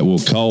that will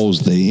cause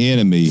the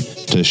enemy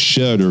to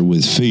shudder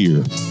with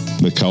fear.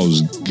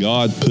 Because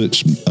God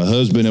puts a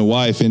husband and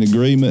wife in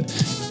agreement,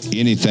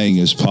 anything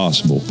is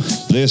possible.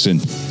 Listen,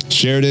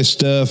 share this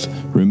stuff.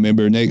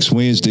 Remember, next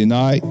Wednesday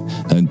night.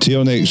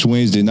 Until next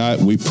Wednesday night,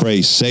 we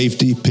pray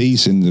safety,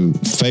 peace, and the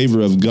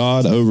favor of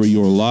God over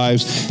your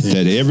lives,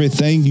 that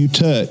everything you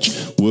touch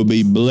will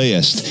be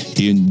blessed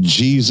in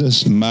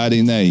Jesus'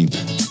 mighty name.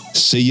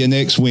 See you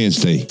next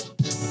Wednesday.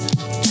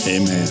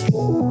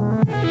 Amen.